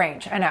 It's a big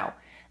range, I know.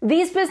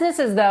 These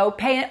businesses, though,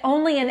 pay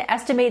only an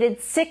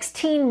estimated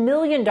 $16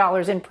 million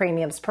in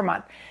premiums per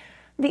month.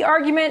 The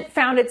argument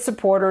found its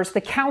supporters. The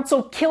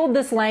council killed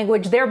this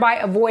language, thereby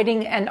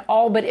avoiding an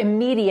all but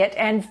immediate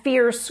and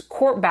fierce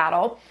court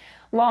battle.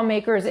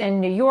 Lawmakers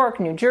in New York,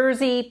 New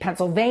Jersey,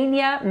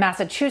 Pennsylvania,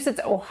 Massachusetts,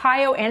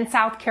 Ohio, and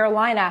South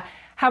Carolina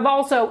have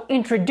also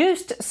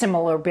introduced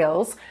similar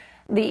bills.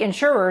 The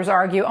insurers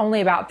argue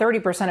only about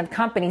 30% of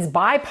companies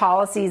buy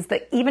policies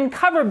that even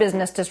cover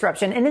business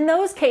disruption. And in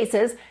those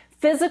cases,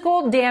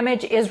 physical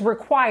damage is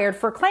required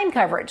for claim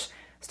coverage.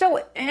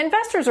 Still,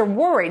 investors are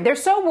worried. They're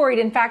so worried,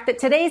 in fact, that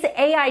today's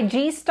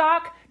AIG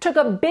stock took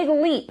a big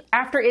leap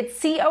after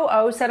its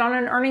COO said on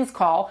an earnings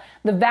call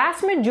the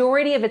vast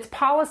majority of its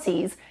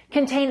policies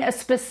contain a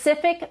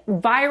specific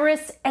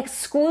virus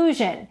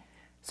exclusion.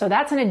 So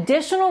that's an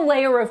additional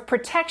layer of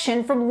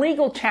protection from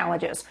legal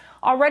challenges.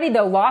 Already,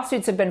 though,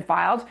 lawsuits have been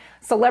filed.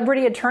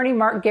 Celebrity attorney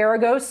Mark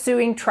Geragos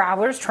suing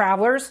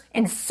Travelers,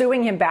 and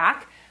suing him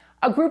back.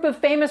 A group of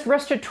famous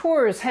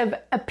restaurateurs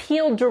have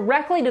appealed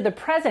directly to the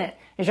president.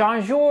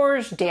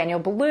 Jean-Georges, Daniel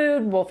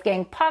Boulud,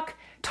 Wolfgang Puck,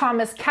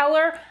 Thomas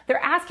Keller. They're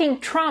asking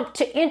Trump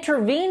to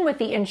intervene with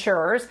the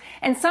insurers.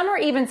 And some are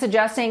even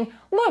suggesting,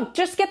 look,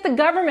 just get the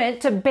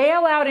government to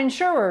bail out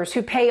insurers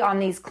who pay on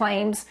these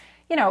claims.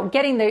 You know,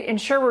 getting the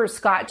insurers,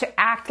 Scott, to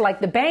act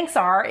like the banks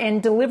are in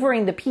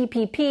delivering the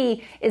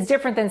PPP is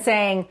different than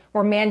saying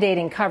we're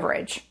mandating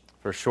coverage.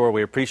 For sure.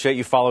 We appreciate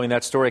you following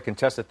that story,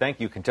 Contessa. Thank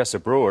you, Contessa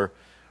Brewer,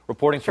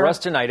 reporting for us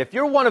tonight. If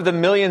you're one of the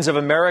millions of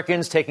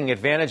Americans taking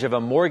advantage of a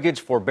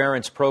mortgage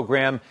forbearance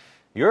program,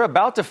 you're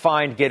about to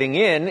find getting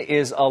in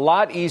is a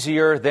lot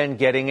easier than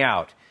getting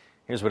out.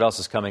 Here's what else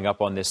is coming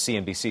up on this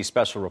CNBC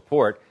special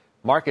report.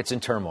 Markets in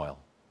turmoil.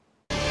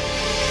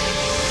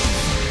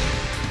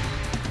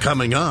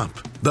 Coming up,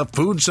 the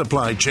food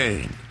supply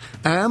chain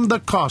and the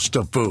cost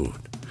of food.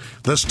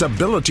 The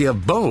stability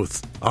of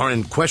both are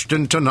in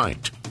question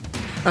tonight.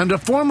 And a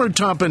former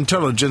top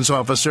intelligence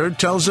officer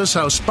tells us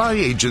how spy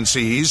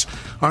agencies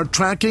are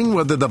tracking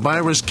whether the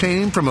virus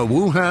came from a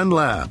Wuhan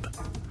lab.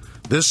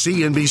 This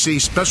CNBC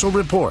special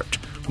report,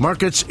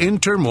 Markets in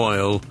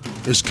Turmoil,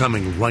 is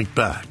coming right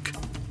back.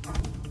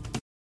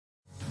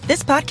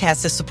 This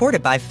podcast is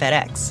supported by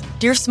FedEx.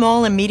 Dear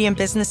small and medium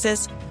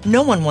businesses,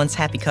 no one wants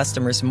happy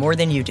customers more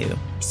than you do.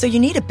 So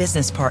you need a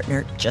business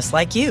partner just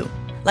like you.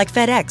 Like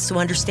FedEx, who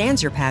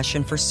understands your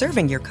passion for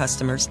serving your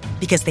customers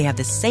because they have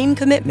the same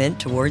commitment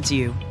towards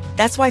you.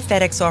 That's why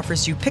FedEx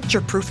offers you picture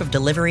proof of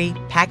delivery,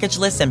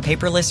 packageless and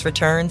paperless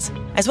returns,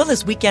 as well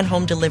as weekend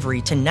home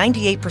delivery to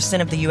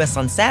 98% of the U.S.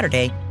 on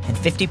Saturday and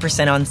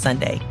 50% on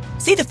Sunday.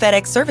 See the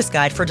FedEx service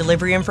guide for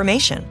delivery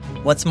information.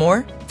 What's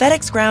more,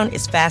 FedEx Ground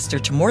is faster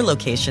to more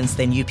locations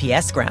than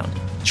UPS Ground.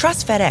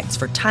 Trust FedEx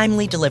for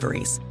timely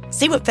deliveries.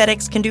 See what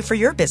FedEx can do for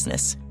your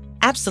business.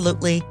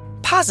 Absolutely,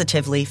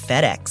 positively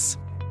FedEx.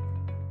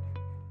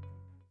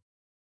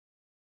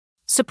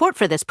 Support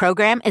for this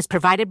program is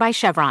provided by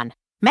Chevron.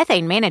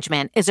 Methane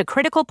management is a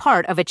critical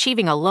part of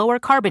achieving a lower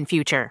carbon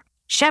future.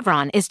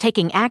 Chevron is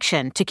taking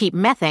action to keep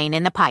methane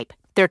in the pipe.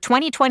 Their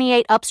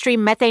 2028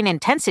 upstream methane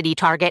intensity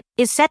target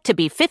is set to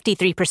be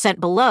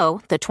 53%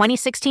 below the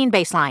 2016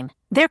 baseline.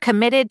 They're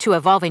committed to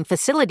evolving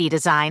facility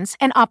designs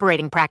and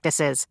operating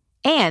practices.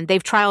 And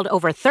they've trialed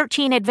over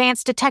 13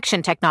 advanced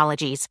detection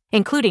technologies,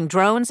 including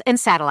drones and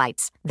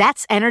satellites.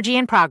 That's energy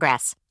in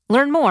progress.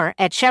 Learn more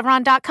at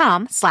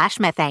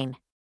chevron.com/methane.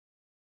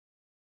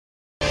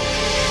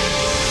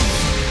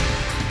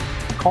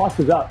 Cost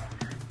is up,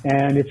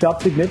 and it's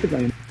up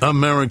significantly.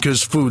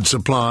 America's food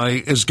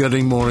supply is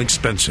getting more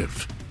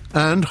expensive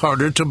and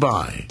harder to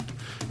buy.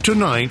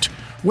 Tonight,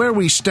 where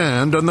we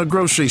stand on the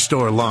grocery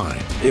store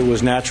line. It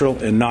was natural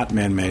and not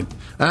man-made.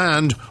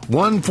 And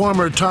one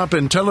former top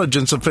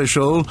intelligence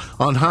official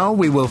on how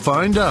we will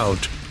find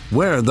out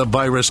where the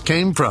virus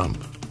came from.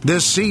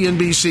 This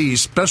CNBC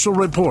special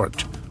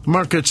report,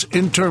 Markets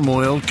in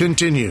Turmoil,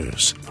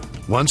 continues.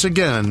 Once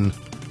again,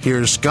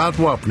 here's Scott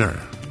Wapner.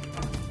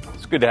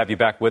 It's good to have you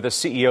back with us.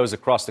 CEOs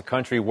across the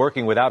country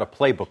working without a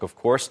playbook, of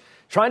course,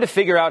 trying to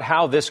figure out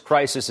how this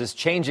crisis is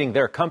changing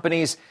their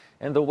companies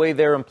and the way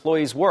their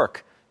employees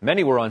work.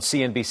 Many were on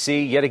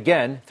CNBC yet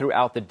again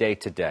throughout the day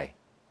today.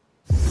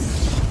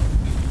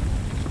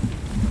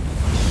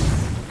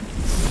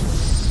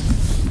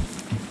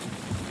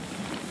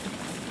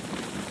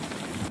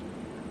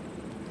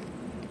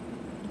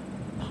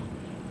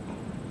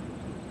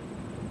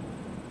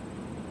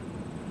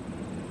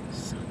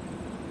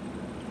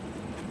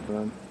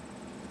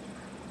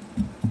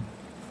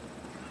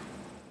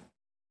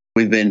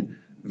 We've been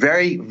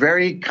very,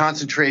 very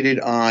concentrated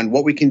on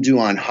what we can do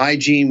on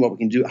hygiene, what we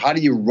can do. How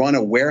do you run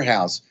a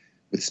warehouse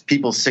with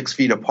people 6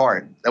 feet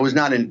apart? That was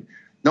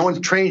no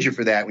one trains you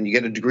for that when you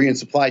get a degree in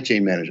supply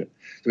chain management.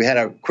 So we had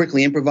to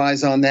quickly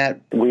improvise on that.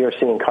 We are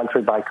seeing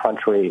country by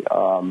country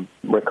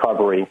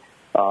recovery.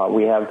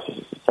 We have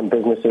some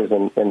businesses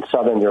in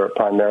Southern Europe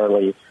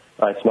primarily.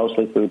 It's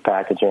mostly food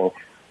packaging.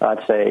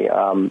 I'd say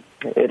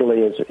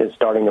Italy is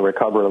starting to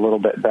recover a little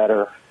bit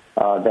better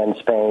than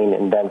Spain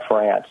and then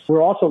France.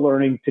 We're also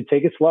learning to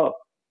take it slow.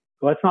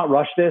 Let's not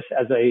rush this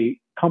as a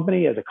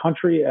company, as a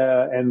country,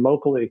 and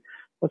locally.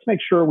 Let's make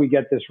sure we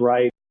get this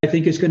right. I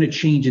think it's going to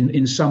change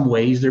in some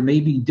ways. There may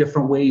be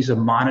different ways of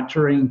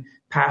monitoring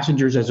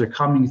passengers as they're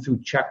coming through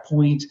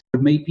checkpoints.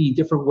 There may be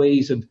different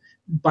ways of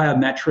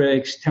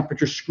biometrics,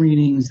 temperature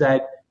screenings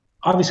that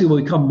obviously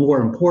will become more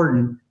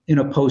important in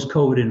a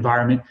post-COVID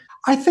environment.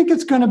 I think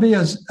it's going to be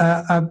a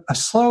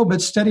slow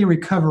but steady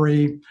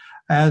recovery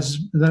as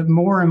the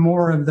more and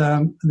more of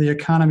the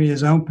economy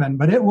is open,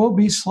 but it will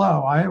be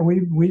slow.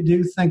 We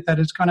do think that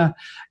it's going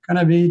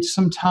to be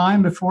some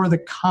time before the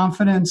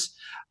confidence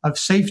of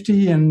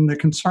safety and the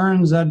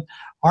concerns that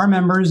our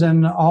members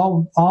and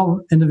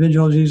all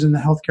individuals using the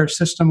healthcare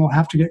system will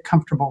have to get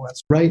comfortable with.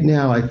 Right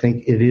now, I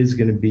think it is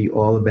going to be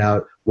all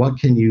about what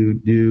can you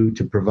do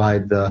to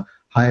provide the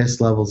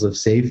highest levels of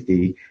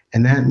safety,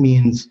 and that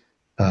means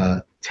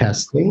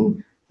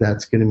testing.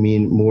 That's going to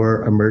mean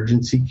more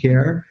emergency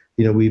care.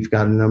 You know, we've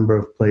got a number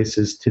of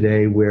places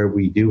today where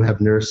we do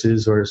have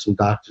nurses or some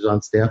doctors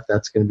on staff.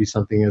 That's going to be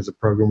something as a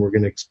program we're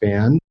going to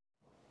expand.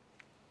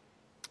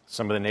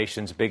 Some of the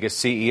nation's biggest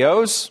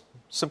CEOs,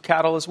 some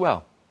cattle as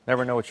well.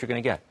 Never know what you're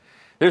going to get.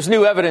 There's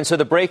new evidence of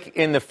the break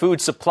in the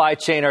food supply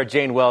chain. Our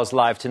Jane Wells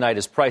live tonight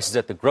as prices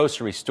at the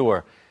grocery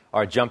store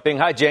are jumping.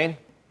 Hi, Jane.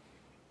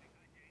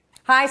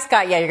 Hi,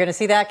 Scott. Yeah, you're going to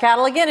see that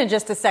cattle again in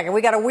just a second.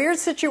 We got a weird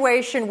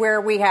situation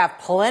where we have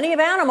plenty of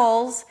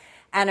animals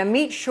and a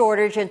meat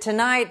shortage. And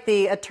tonight,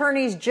 the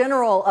attorneys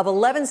general of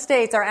 11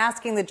 states are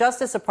asking the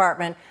Justice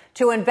Department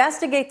to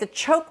investigate the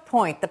choke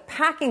point, the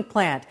packing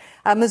plant.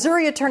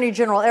 Missouri Attorney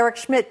General Eric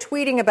Schmidt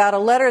tweeting about a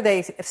letter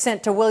they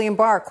sent to William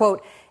Barr,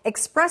 quote,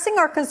 expressing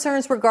our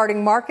concerns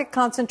regarding market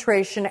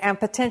concentration and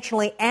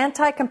potentially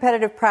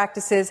anti-competitive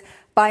practices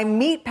by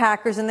meat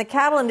packers in the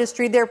cattle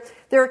industry. They're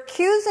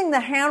accusing the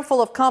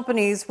handful of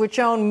companies which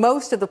own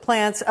most of the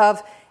plants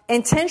of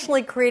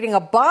intentionally creating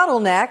a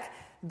bottleneck,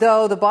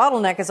 though the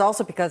bottleneck is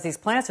also because these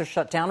plants are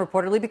shut down,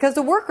 reportedly because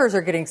the workers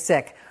are getting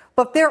sick.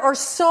 But there are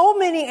so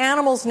many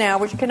animals now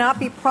which cannot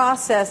be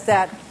processed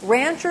that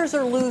ranchers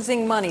are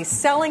losing money,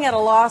 selling at a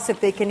loss if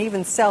they can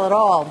even sell at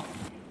all.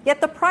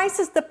 Yet the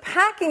prices the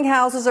packing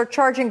houses are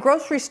charging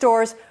grocery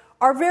stores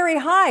are very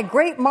high.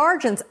 Great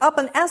margins, up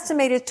an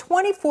estimated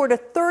 24 to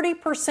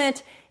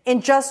 30%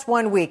 in just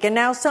 1 week. And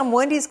now some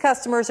Wendy's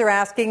customers are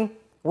asking,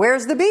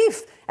 where's the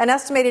beef? An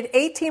estimated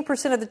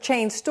 18% of the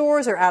chain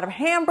stores are out of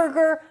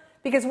hamburger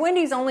because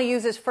Wendy's only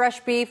uses fresh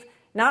beef,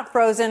 not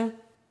frozen.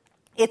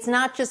 It's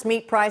not just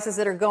meat prices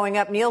that are going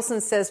up.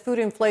 Nielsen says food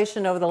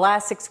inflation over the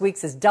last 6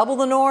 weeks is double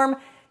the norm.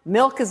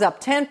 Milk is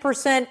up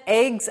 10%,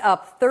 eggs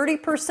up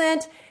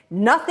 30%.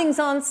 Nothing's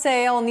on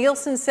sale.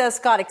 Nielsen says,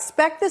 Scott,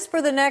 expect this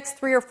for the next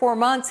 3 or 4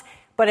 months.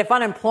 But if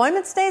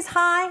unemployment stays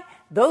high,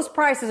 those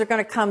prices are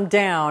going to come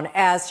down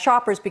as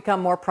shoppers become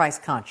more price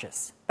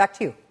conscious. Back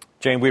to you.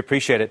 Jane, we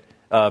appreciate it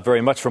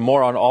very much. For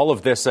more on all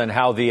of this and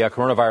how the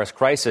coronavirus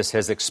crisis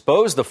has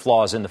exposed the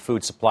flaws in the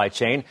food supply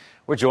chain,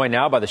 we're joined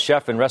now by the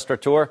chef and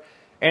restaurateur,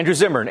 Andrew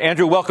Zimmern.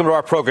 Andrew, welcome to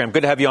our program.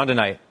 Good to have you on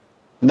tonight.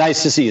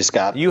 Nice to see you,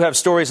 Scott. You have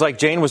stories like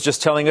Jane was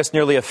just telling us,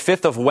 nearly a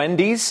fifth of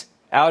Wendy's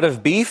out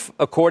of beef,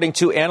 according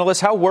to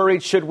analysts. How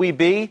worried should we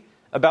be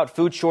about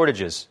food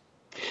shortages?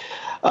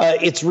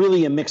 It's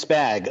really a mixed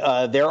bag.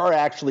 There are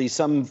actually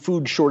some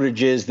food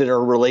shortages that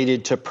are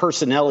related to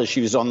personnel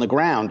issues on the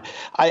ground.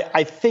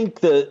 I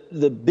think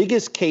the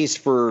biggest case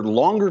for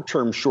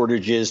longer-term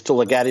shortages to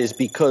look at is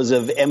because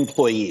of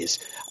employees.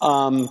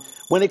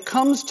 When it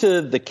comes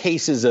to the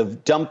cases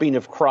of dumping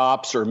of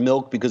crops or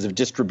milk because of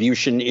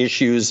distribution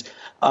issues,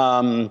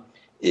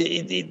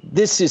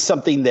 this is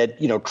something that,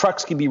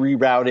 trucks can be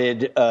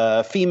rerouted.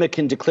 FEMA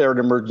can declare an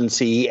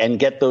emergency and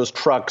get those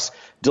trucks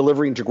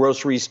delivering to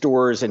grocery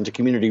stores and to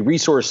community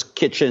resource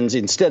kitchens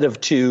instead of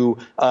to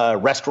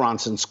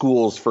restaurants and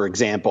schools, for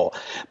example.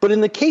 But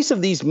in the case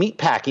of these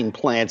meatpacking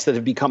plants that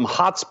have become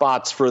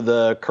hotspots for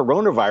the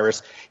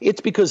coronavirus,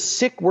 it's because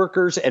sick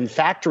workers and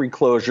factory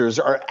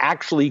closures are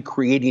actually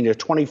creating a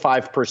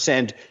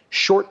 25%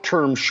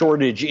 short-term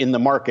shortage in the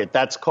market.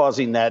 That's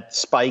causing that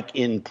spike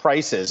in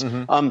prices.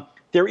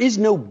 There is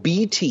no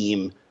B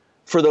team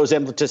for those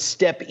to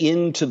step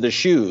into the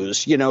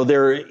shoes.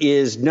 There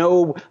is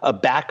no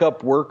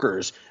backup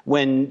workers.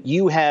 When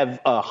you have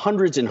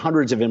hundreds and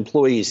hundreds of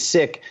employees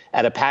sick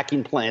at a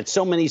packing plant,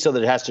 so many so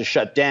that it has to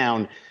shut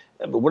down.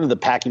 One of the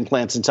packing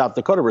plants in South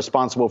Dakota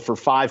responsible for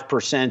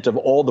 5% of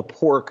all the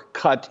pork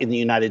cut in the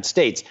United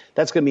States.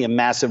 That's going to be a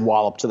massive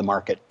wallop to the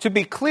market. To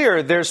be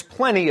clear, there's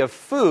plenty of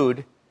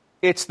food.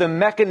 It's the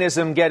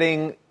mechanism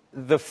getting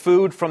the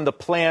food from the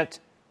plant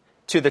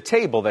to the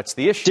table that's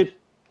the issue.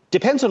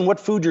 Depends on what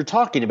food you're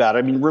talking about.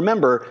 I mean,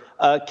 remember,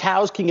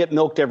 cows can get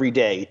milked every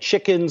day.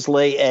 Chickens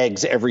lay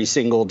eggs every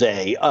single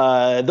day.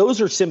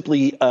 Those are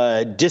simply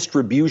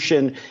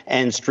distribution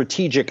and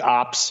strategic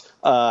ops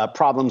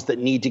problems that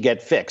need to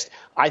get fixed.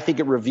 I think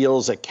it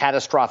reveals a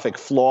catastrophic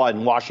flaw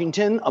in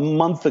Washington. A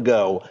month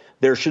ago,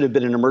 there should have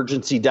been an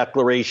emergency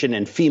declaration,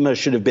 and FEMA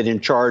should have been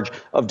in charge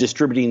of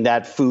distributing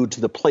that food to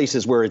the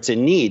places where it's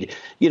in need.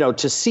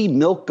 To see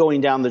milk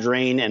going down the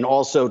drain and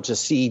also to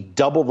see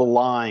double the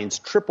lines,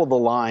 triple the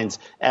lines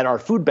at our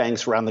food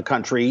banks around the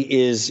country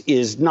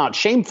is not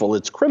shameful.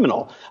 It's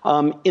criminal.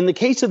 In the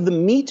case of the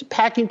meat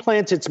packing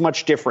plants, it's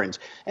much different.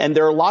 And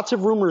there are lots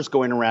of rumors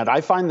going around.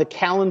 I find the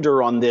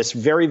calendar on this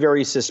very,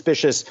 very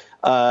suspicious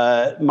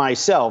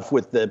myself,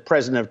 with the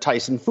president of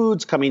Tyson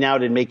Foods coming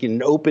out and making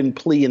an open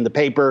plea in the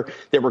paper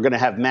that we're going to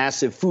have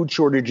massive food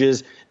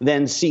shortages,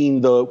 then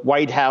seeing the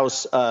White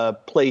House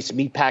place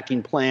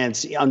meatpacking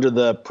plants under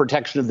the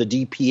protection of the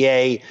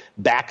DPA,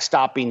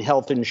 backstopping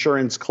health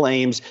insurance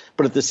claims,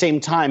 but at the same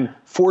time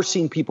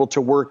forcing people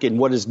to work in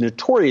what is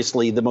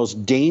notoriously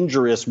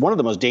one of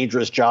the most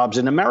dangerous jobs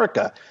in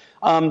America.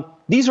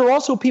 These are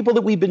also people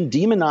that we've been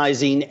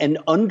demonizing and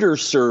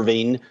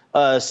underserving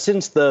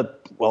since the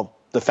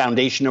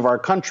foundation of our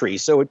country.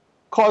 So it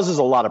causes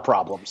a lot of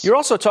problems. You're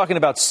also talking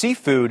about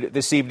seafood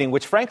this evening,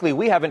 which, frankly,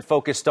 we haven't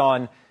focused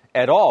on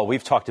at all.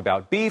 We've talked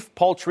about beef,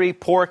 poultry,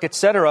 pork,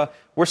 etc.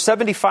 We're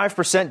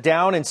 75%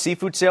 down in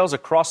seafood sales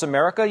across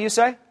America, you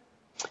say?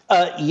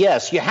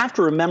 Yes. You have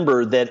to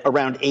remember that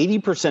around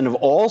 80% of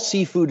all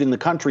seafood in the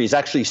country is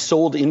actually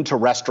sold into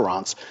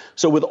restaurants.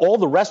 So with all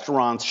the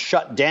restaurants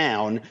shut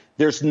down,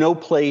 there's no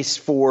place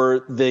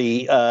for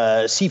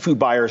the seafood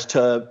buyers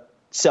to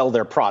sell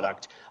their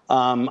product.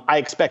 I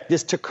expect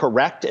this to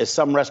correct as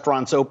some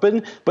restaurants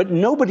open, but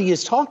nobody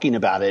is talking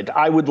about it.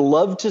 I would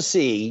love to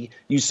see,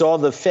 you saw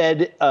the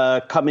Fed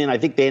come in. I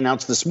think they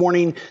announced this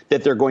morning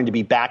that they're going to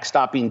be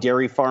backstopping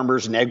dairy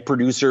farmers and egg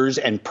producers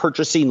and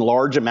purchasing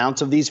large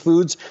amounts of these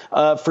foods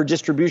for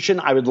distribution.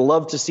 I would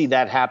love to see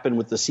that happen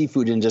with the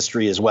seafood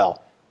industry as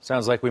well.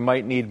 Sounds like we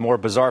might need more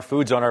bizarre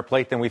foods on our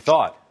plate than we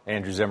thought,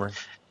 Andrew Zimmern.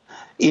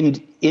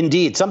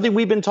 Indeed. Something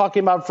we've been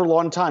talking about for a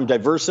long time,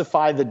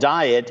 diversify the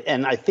diet.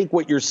 And I think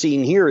what you're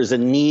seeing here is a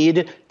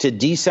need to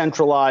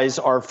decentralize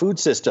our food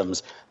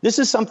systems. This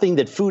is something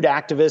that food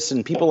activists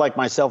and people like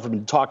myself have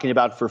been talking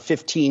about for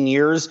 15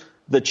 years.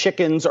 The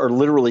chickens are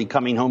literally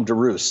coming home to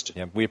roost.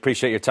 Yeah, we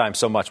appreciate your time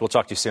so much. We'll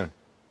talk to you soon.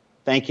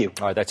 Thank you.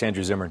 All right, that's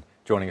Andrew Zimmern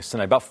joining us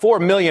tonight. About 4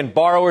 million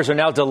borrowers are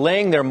now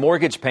delaying their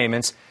mortgage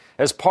payments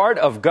as part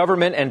of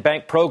government and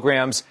bank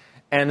programs,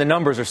 and the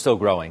numbers are still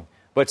growing.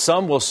 But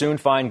some will soon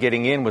find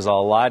getting in was a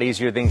lot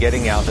easier than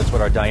getting out. That's what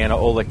our Diana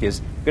Olick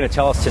is going to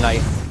tell us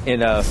tonight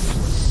in a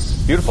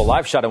beautiful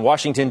live shot in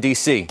Washington,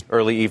 D.C.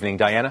 early evening.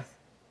 Diana?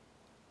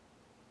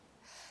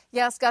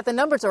 Yeah, Scott, the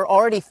numbers are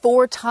already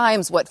 4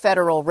 times what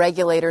federal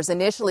regulators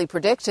initially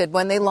predicted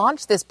when they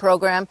launched this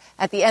program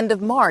at the end of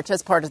March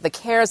as part of the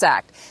CARES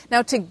Act.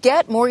 Now, to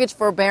get mortgage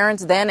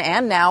forbearance then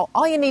and now,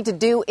 all you need to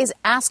do is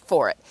ask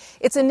for it.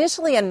 It's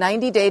initially a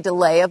 90-day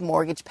delay of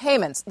mortgage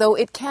payments, though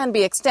it can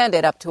be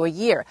extended up to a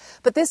year.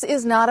 But this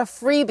is not a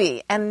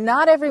freebie, and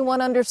not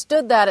everyone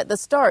understood that at the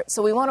start.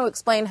 So we want to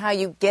explain how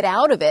you get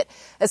out of it,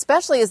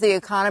 especially as the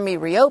economy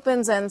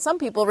reopens and some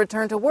people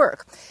return to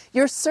work.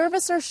 Your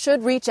servicer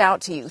should reach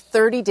out to you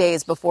 30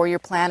 days before your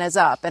plan is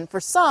up, and for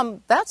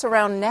some, that's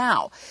around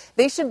now.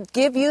 They should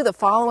give you the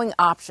following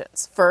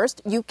options.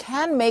 First, you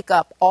can make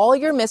up all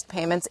your missed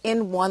payments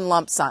in one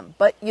lump sum,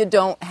 but you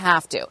don't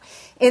have to.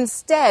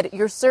 Instead,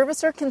 your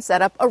servicer can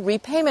set up a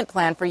repayment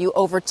plan for you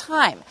over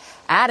time,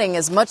 adding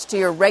as much to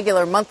your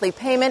regular monthly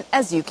payment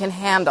as you can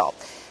handle.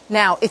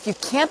 Now, if you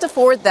can't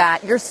afford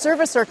that, your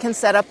servicer can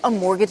set up a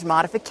mortgage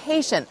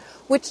modification,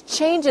 which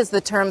changes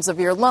the terms of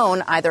your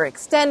loan, either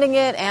extending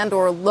it and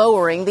or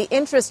lowering the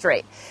interest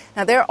rate.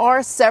 Now, there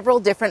are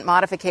several different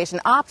modification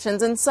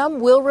options, and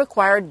some will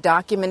require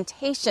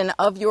documentation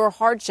of your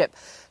hardship.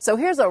 So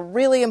here's a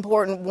really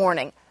important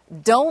warning.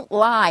 Don't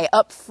lie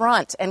up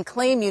front and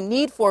claim you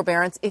need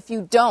forbearance if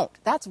you don't.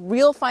 That's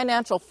real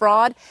financial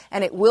fraud,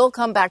 and it will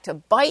come back to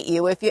bite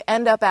you if you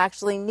end up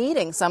actually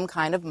needing some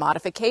kind of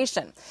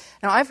modification.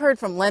 Now, I've heard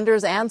from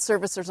lenders and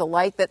servicers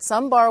alike that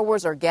some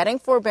borrowers are getting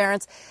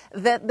forbearance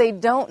that they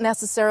don't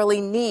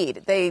necessarily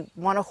need. They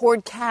want to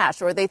hoard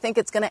cash, or they think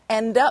it's going to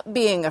end up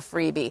being a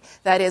freebie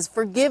that is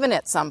forgiven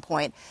at some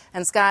point.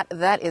 And, Scott,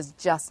 that is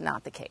just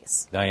not the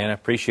case. Diana,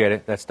 appreciate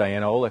it. That's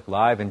Diana Olick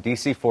live in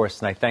D.C. for us,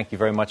 and I thank you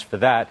very much for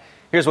that.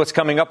 Here's what's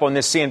coming up on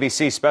this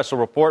CNBC special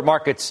report.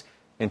 Markets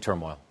in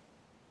turmoil.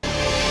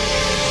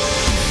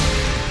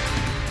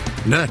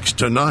 Next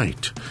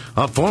tonight,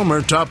 a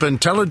former top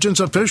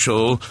intelligence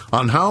official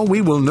on how we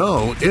will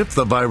know if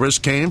the virus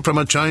came from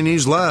a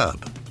Chinese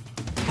lab.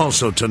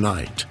 Also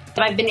tonight.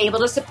 I've been able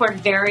to support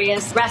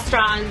various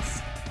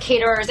restaurants,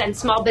 caterers, and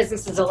small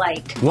businesses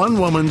alike. One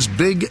woman's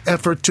big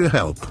effort to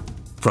help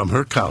from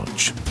her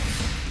couch.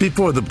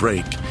 Before the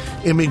break,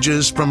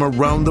 images from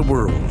around the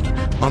world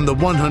on the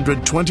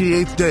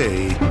 128th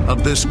day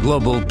of this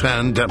global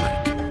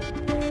pandemic.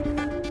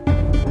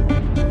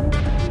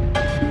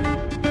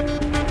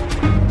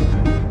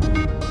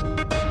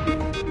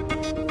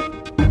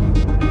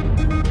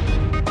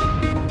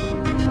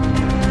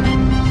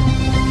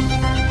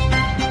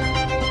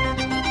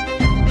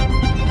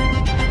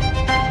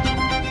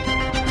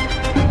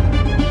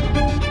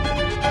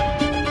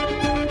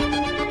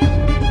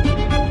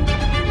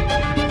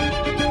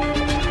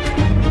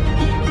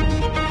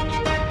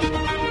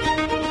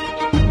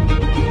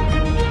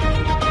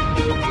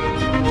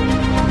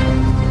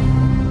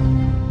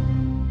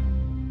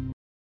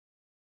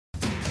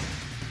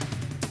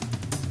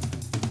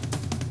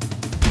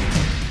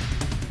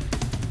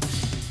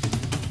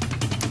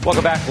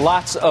 Welcome back.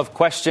 Lots of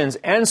questions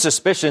and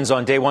suspicions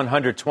on day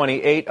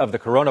 128 of the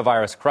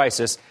coronavirus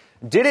crisis.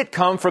 Did it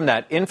come from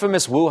that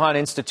infamous Wuhan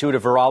Institute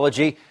of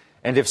Virology?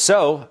 And if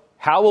so,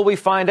 how will we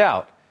find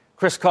out?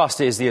 Chris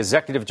Costa is the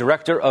executive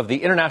director of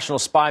the International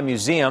Spy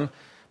Museum.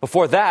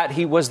 Before that,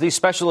 he was the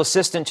special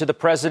assistant to the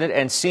president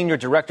and senior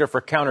director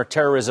for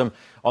counterterrorism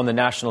on the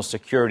National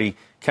Security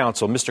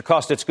Council. Mr.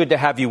 Costa, it's good to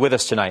have you with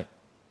us tonight.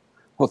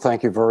 Well,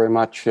 thank you very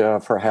much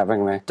for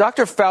having me.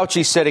 Dr.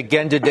 Fauci said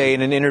again today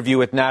in an interview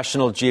with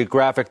National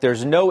Geographic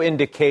there's no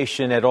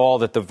indication at all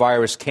that the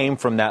virus came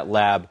from that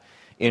lab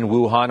in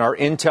Wuhan. Our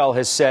intel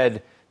has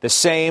said the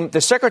same.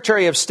 The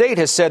Secretary of State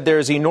has said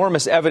there's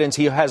enormous evidence.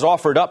 He has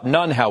offered up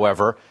none,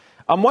 however.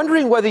 I'm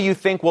wondering whether you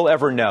think we'll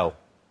ever know.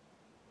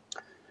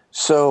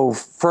 So,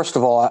 first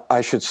of all,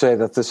 I should say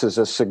that this is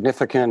a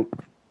significant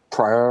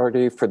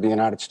priority for the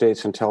United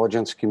States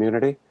intelligence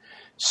community.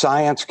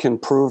 Science can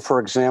prove, for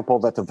example,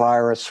 that the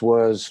virus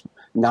was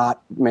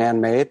not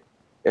man-made,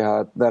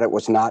 that it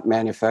was not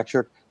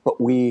manufactured, but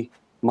we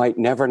might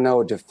never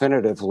know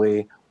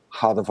definitively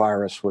how the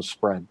virus was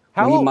spread.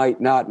 We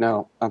might not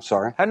know. I'm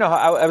sorry. I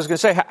was going to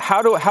say,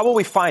 how will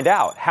we find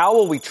out? How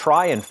will we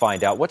try and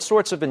find out? What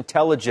sorts of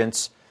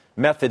intelligence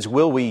methods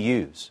will we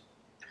use?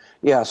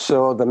 Yeah,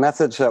 so the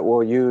methods that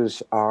we'll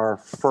use are,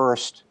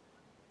 first,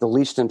 the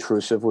least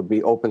intrusive would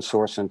be open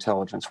source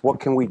intelligence.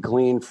 What can we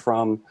glean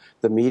from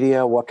the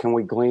media? What can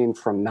we glean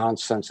from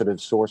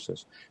non-sensitive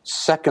sources?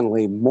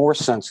 Secondly, more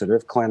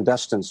sensitive,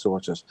 clandestine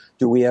sources.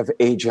 Do we have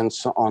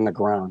agents on the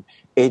ground?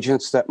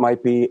 Agents that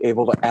might be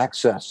able to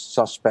access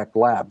suspect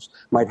labs,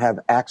 might have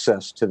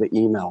access to the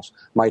emails,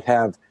 might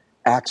have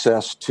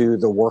access to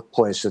the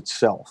workplace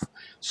itself.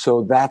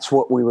 So that's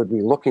what we would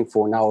be looking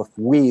for. Now, if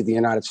we, the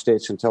United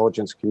States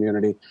intelligence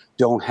community,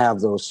 don't have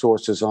those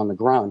sources on the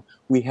ground,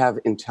 we have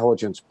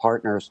intelligence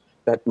partners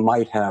that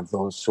might have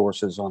those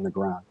sources on the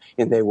ground,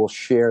 and they will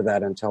share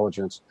that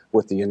intelligence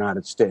with the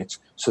United States.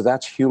 So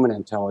that's human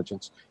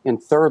intelligence.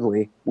 And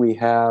thirdly, we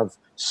have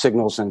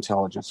signals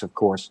intelligence, of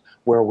course,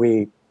 where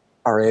we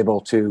are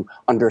able to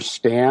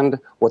understand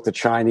what the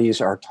Chinese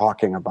are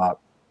talking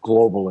about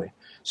globally.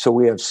 So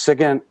we have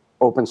SIGINT,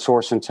 open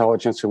source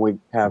intelligence, and we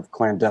have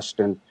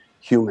clandestine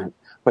human.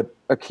 But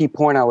a key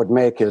point I would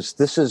make is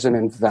this is an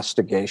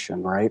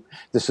investigation, right?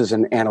 This is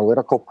an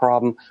analytical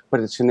problem,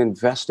 but it's an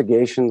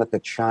investigation that the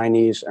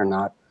Chinese are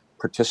not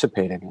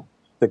participating in.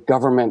 The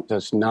government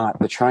does not,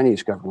 the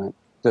Chinese government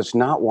does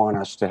not want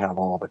us to have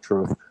all the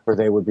truth, or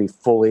they would be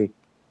fully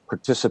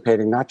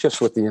participating, not just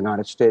with the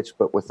United States,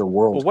 but with the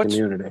world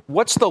community.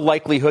 What's the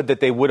likelihood that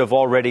they would have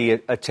already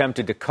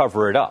attempted to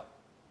cover it up?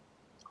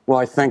 Well,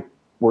 I think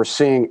we're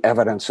seeing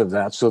evidence of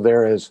that. So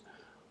there is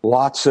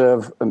lots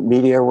of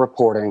media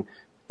reporting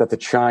that the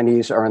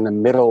Chinese are in the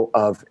middle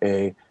of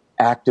a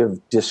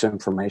active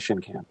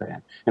disinformation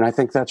campaign. And I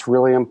think that's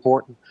really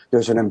important.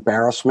 There's an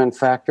embarrassment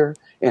factor,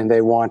 and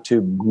they want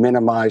to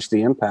minimize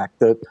the impact,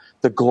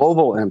 the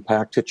global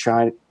impact to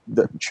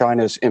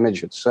China's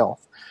image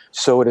itself.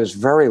 So it is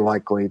very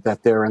likely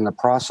that they're in the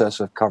process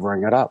of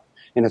covering it up.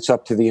 And it's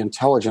up to the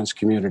intelligence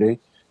community,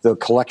 the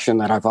collection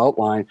that I've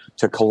outlined,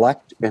 to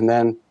collect, and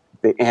then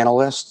the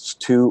analysts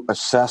to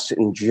assess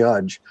and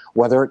judge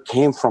whether it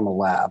came from a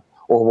lab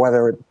or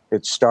whether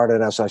it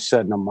started, as I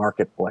said, in a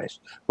marketplace.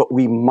 But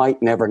we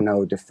might never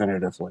know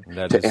definitively,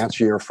 to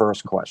answer your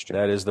first question.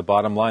 That is the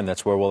bottom line.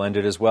 That's where we'll end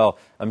it as well.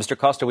 Mr.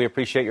 Costa, we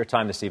appreciate your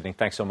time this evening.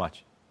 Thanks so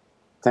much.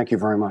 Thank you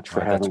very much for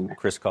having me.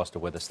 Chris Costa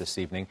with us this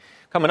evening.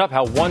 Coming up,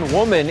 how one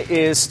woman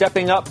is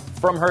stepping up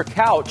from her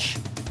couch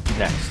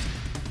next.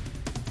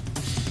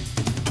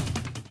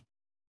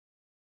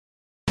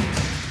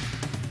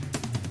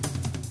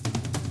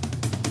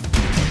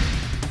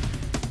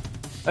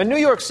 A New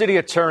York City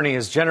attorney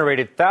has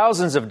generated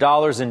thousands of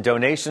dollars in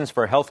donations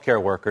for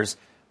healthcare workers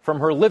from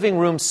her living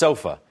room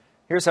sofa.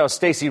 Here's how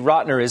Stacey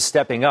Rotner is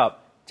stepping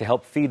up to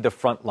help feed the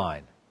front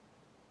line.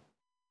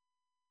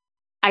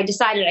 I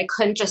decided I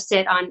couldn't just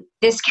sit on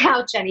this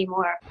couch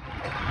anymore.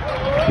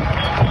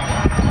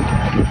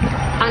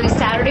 On a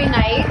Saturday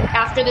night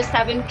after the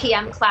 7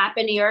 p.m. clap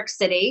in New York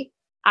City,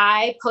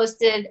 I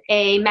posted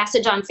a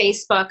message on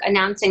Facebook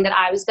announcing that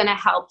I was going to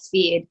help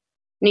feed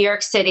New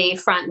York City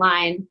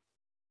frontline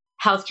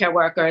healthcare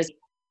workers.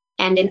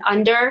 And in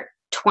under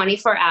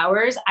 24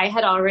 hours, I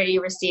had already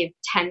received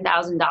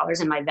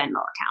 $10,000 in my Venmo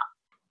account.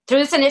 Through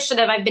this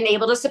initiative, I've been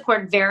able to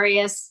support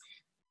various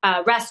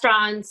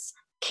restaurants,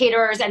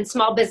 caterers, and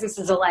small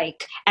businesses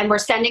alike. And we're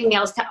sending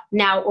meals to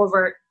now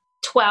over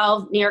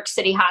 12 New York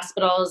City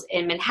hospitals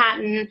in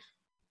Manhattan,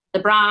 the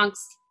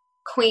Bronx,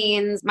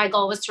 Queens. My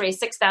goal was to raise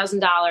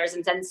 $6,000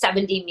 and send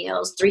 70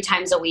 meals 3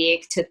 times a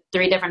week to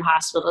 3 different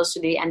hospitals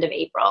through the end of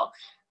April.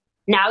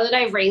 Now that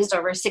I've raised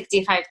over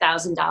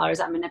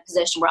 $65,000, I'm in a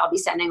position where I'll be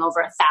sending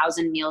over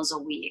 1,000 meals a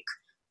week.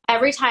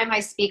 Every time I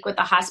speak with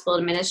the hospital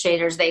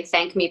administrators, they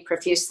thank me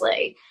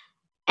profusely.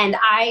 And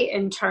I,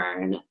 in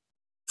turn,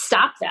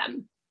 stop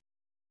them.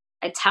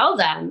 I tell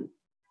them,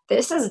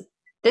 this is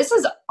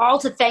all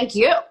to thank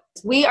you.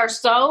 We are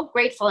so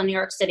grateful in New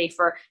York City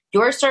for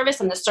your service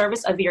and the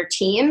service of your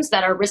teams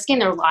that are risking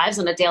their lives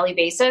on a daily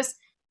basis.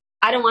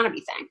 I don't want to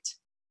be thanked.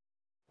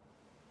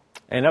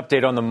 An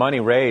update on the money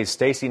raised.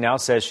 Stacey now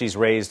says she's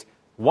raised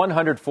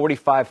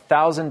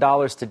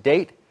 $145,000 to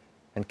date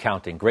and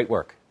counting. Great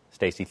work,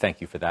 Stacey.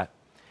 Thank you for that.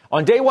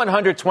 On day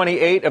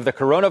 128 of the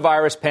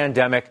coronavirus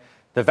pandemic,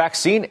 the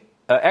vaccine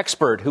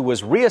expert who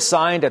was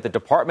reassigned at the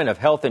Department of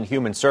Health and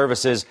Human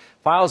Services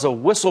files a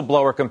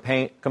whistleblower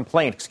complaint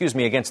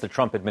against the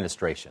Trump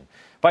administration.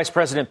 Vice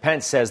President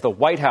Pence says the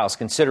White House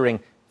considering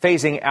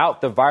phasing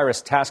out the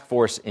virus task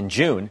force in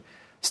June.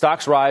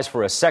 Stocks rise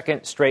for a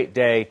second straight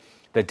day.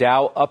 The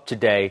Dow up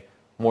today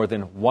more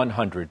than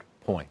 100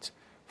 points.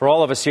 For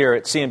all of us here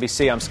at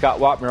CNBC, I'm Scott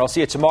Wapner. I'll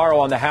see you tomorrow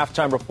on the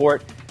Halftime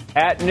Report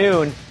at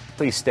noon.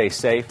 Please stay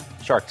safe.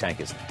 Shark Tank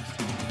is next.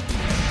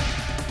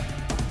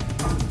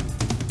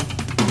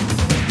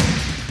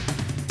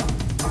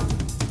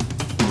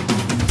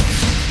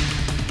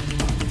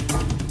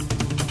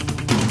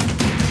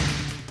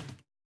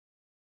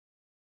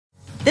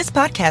 This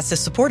podcast is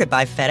supported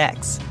by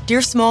FedEx.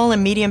 Dear small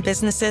and medium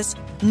businesses,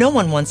 no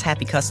one wants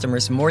happy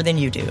customers more than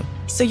you do.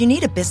 So you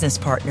need a business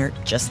partner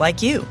just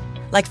like you.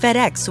 Like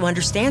FedEx, who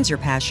understands your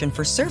passion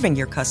for serving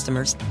your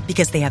customers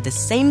because they have the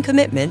same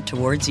commitment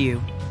towards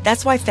you.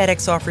 That's why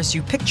FedEx offers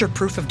you picture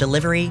proof of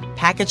delivery,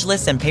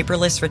 packageless and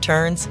paperless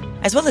returns,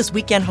 as well as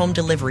weekend home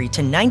delivery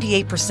to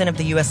 98% of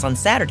the U.S. on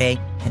Saturday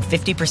and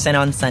 50%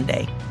 on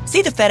Sunday.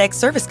 See the FedEx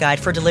service guide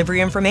for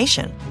delivery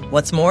information.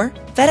 What's more,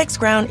 FedEx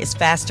Ground is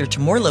faster to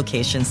more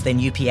locations than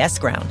UPS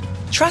Ground.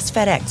 Trust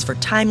FedEx for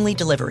timely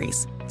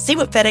deliveries. See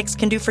what FedEx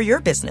can do for your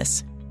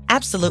business.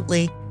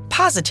 Absolutely,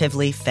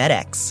 positively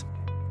FedEx.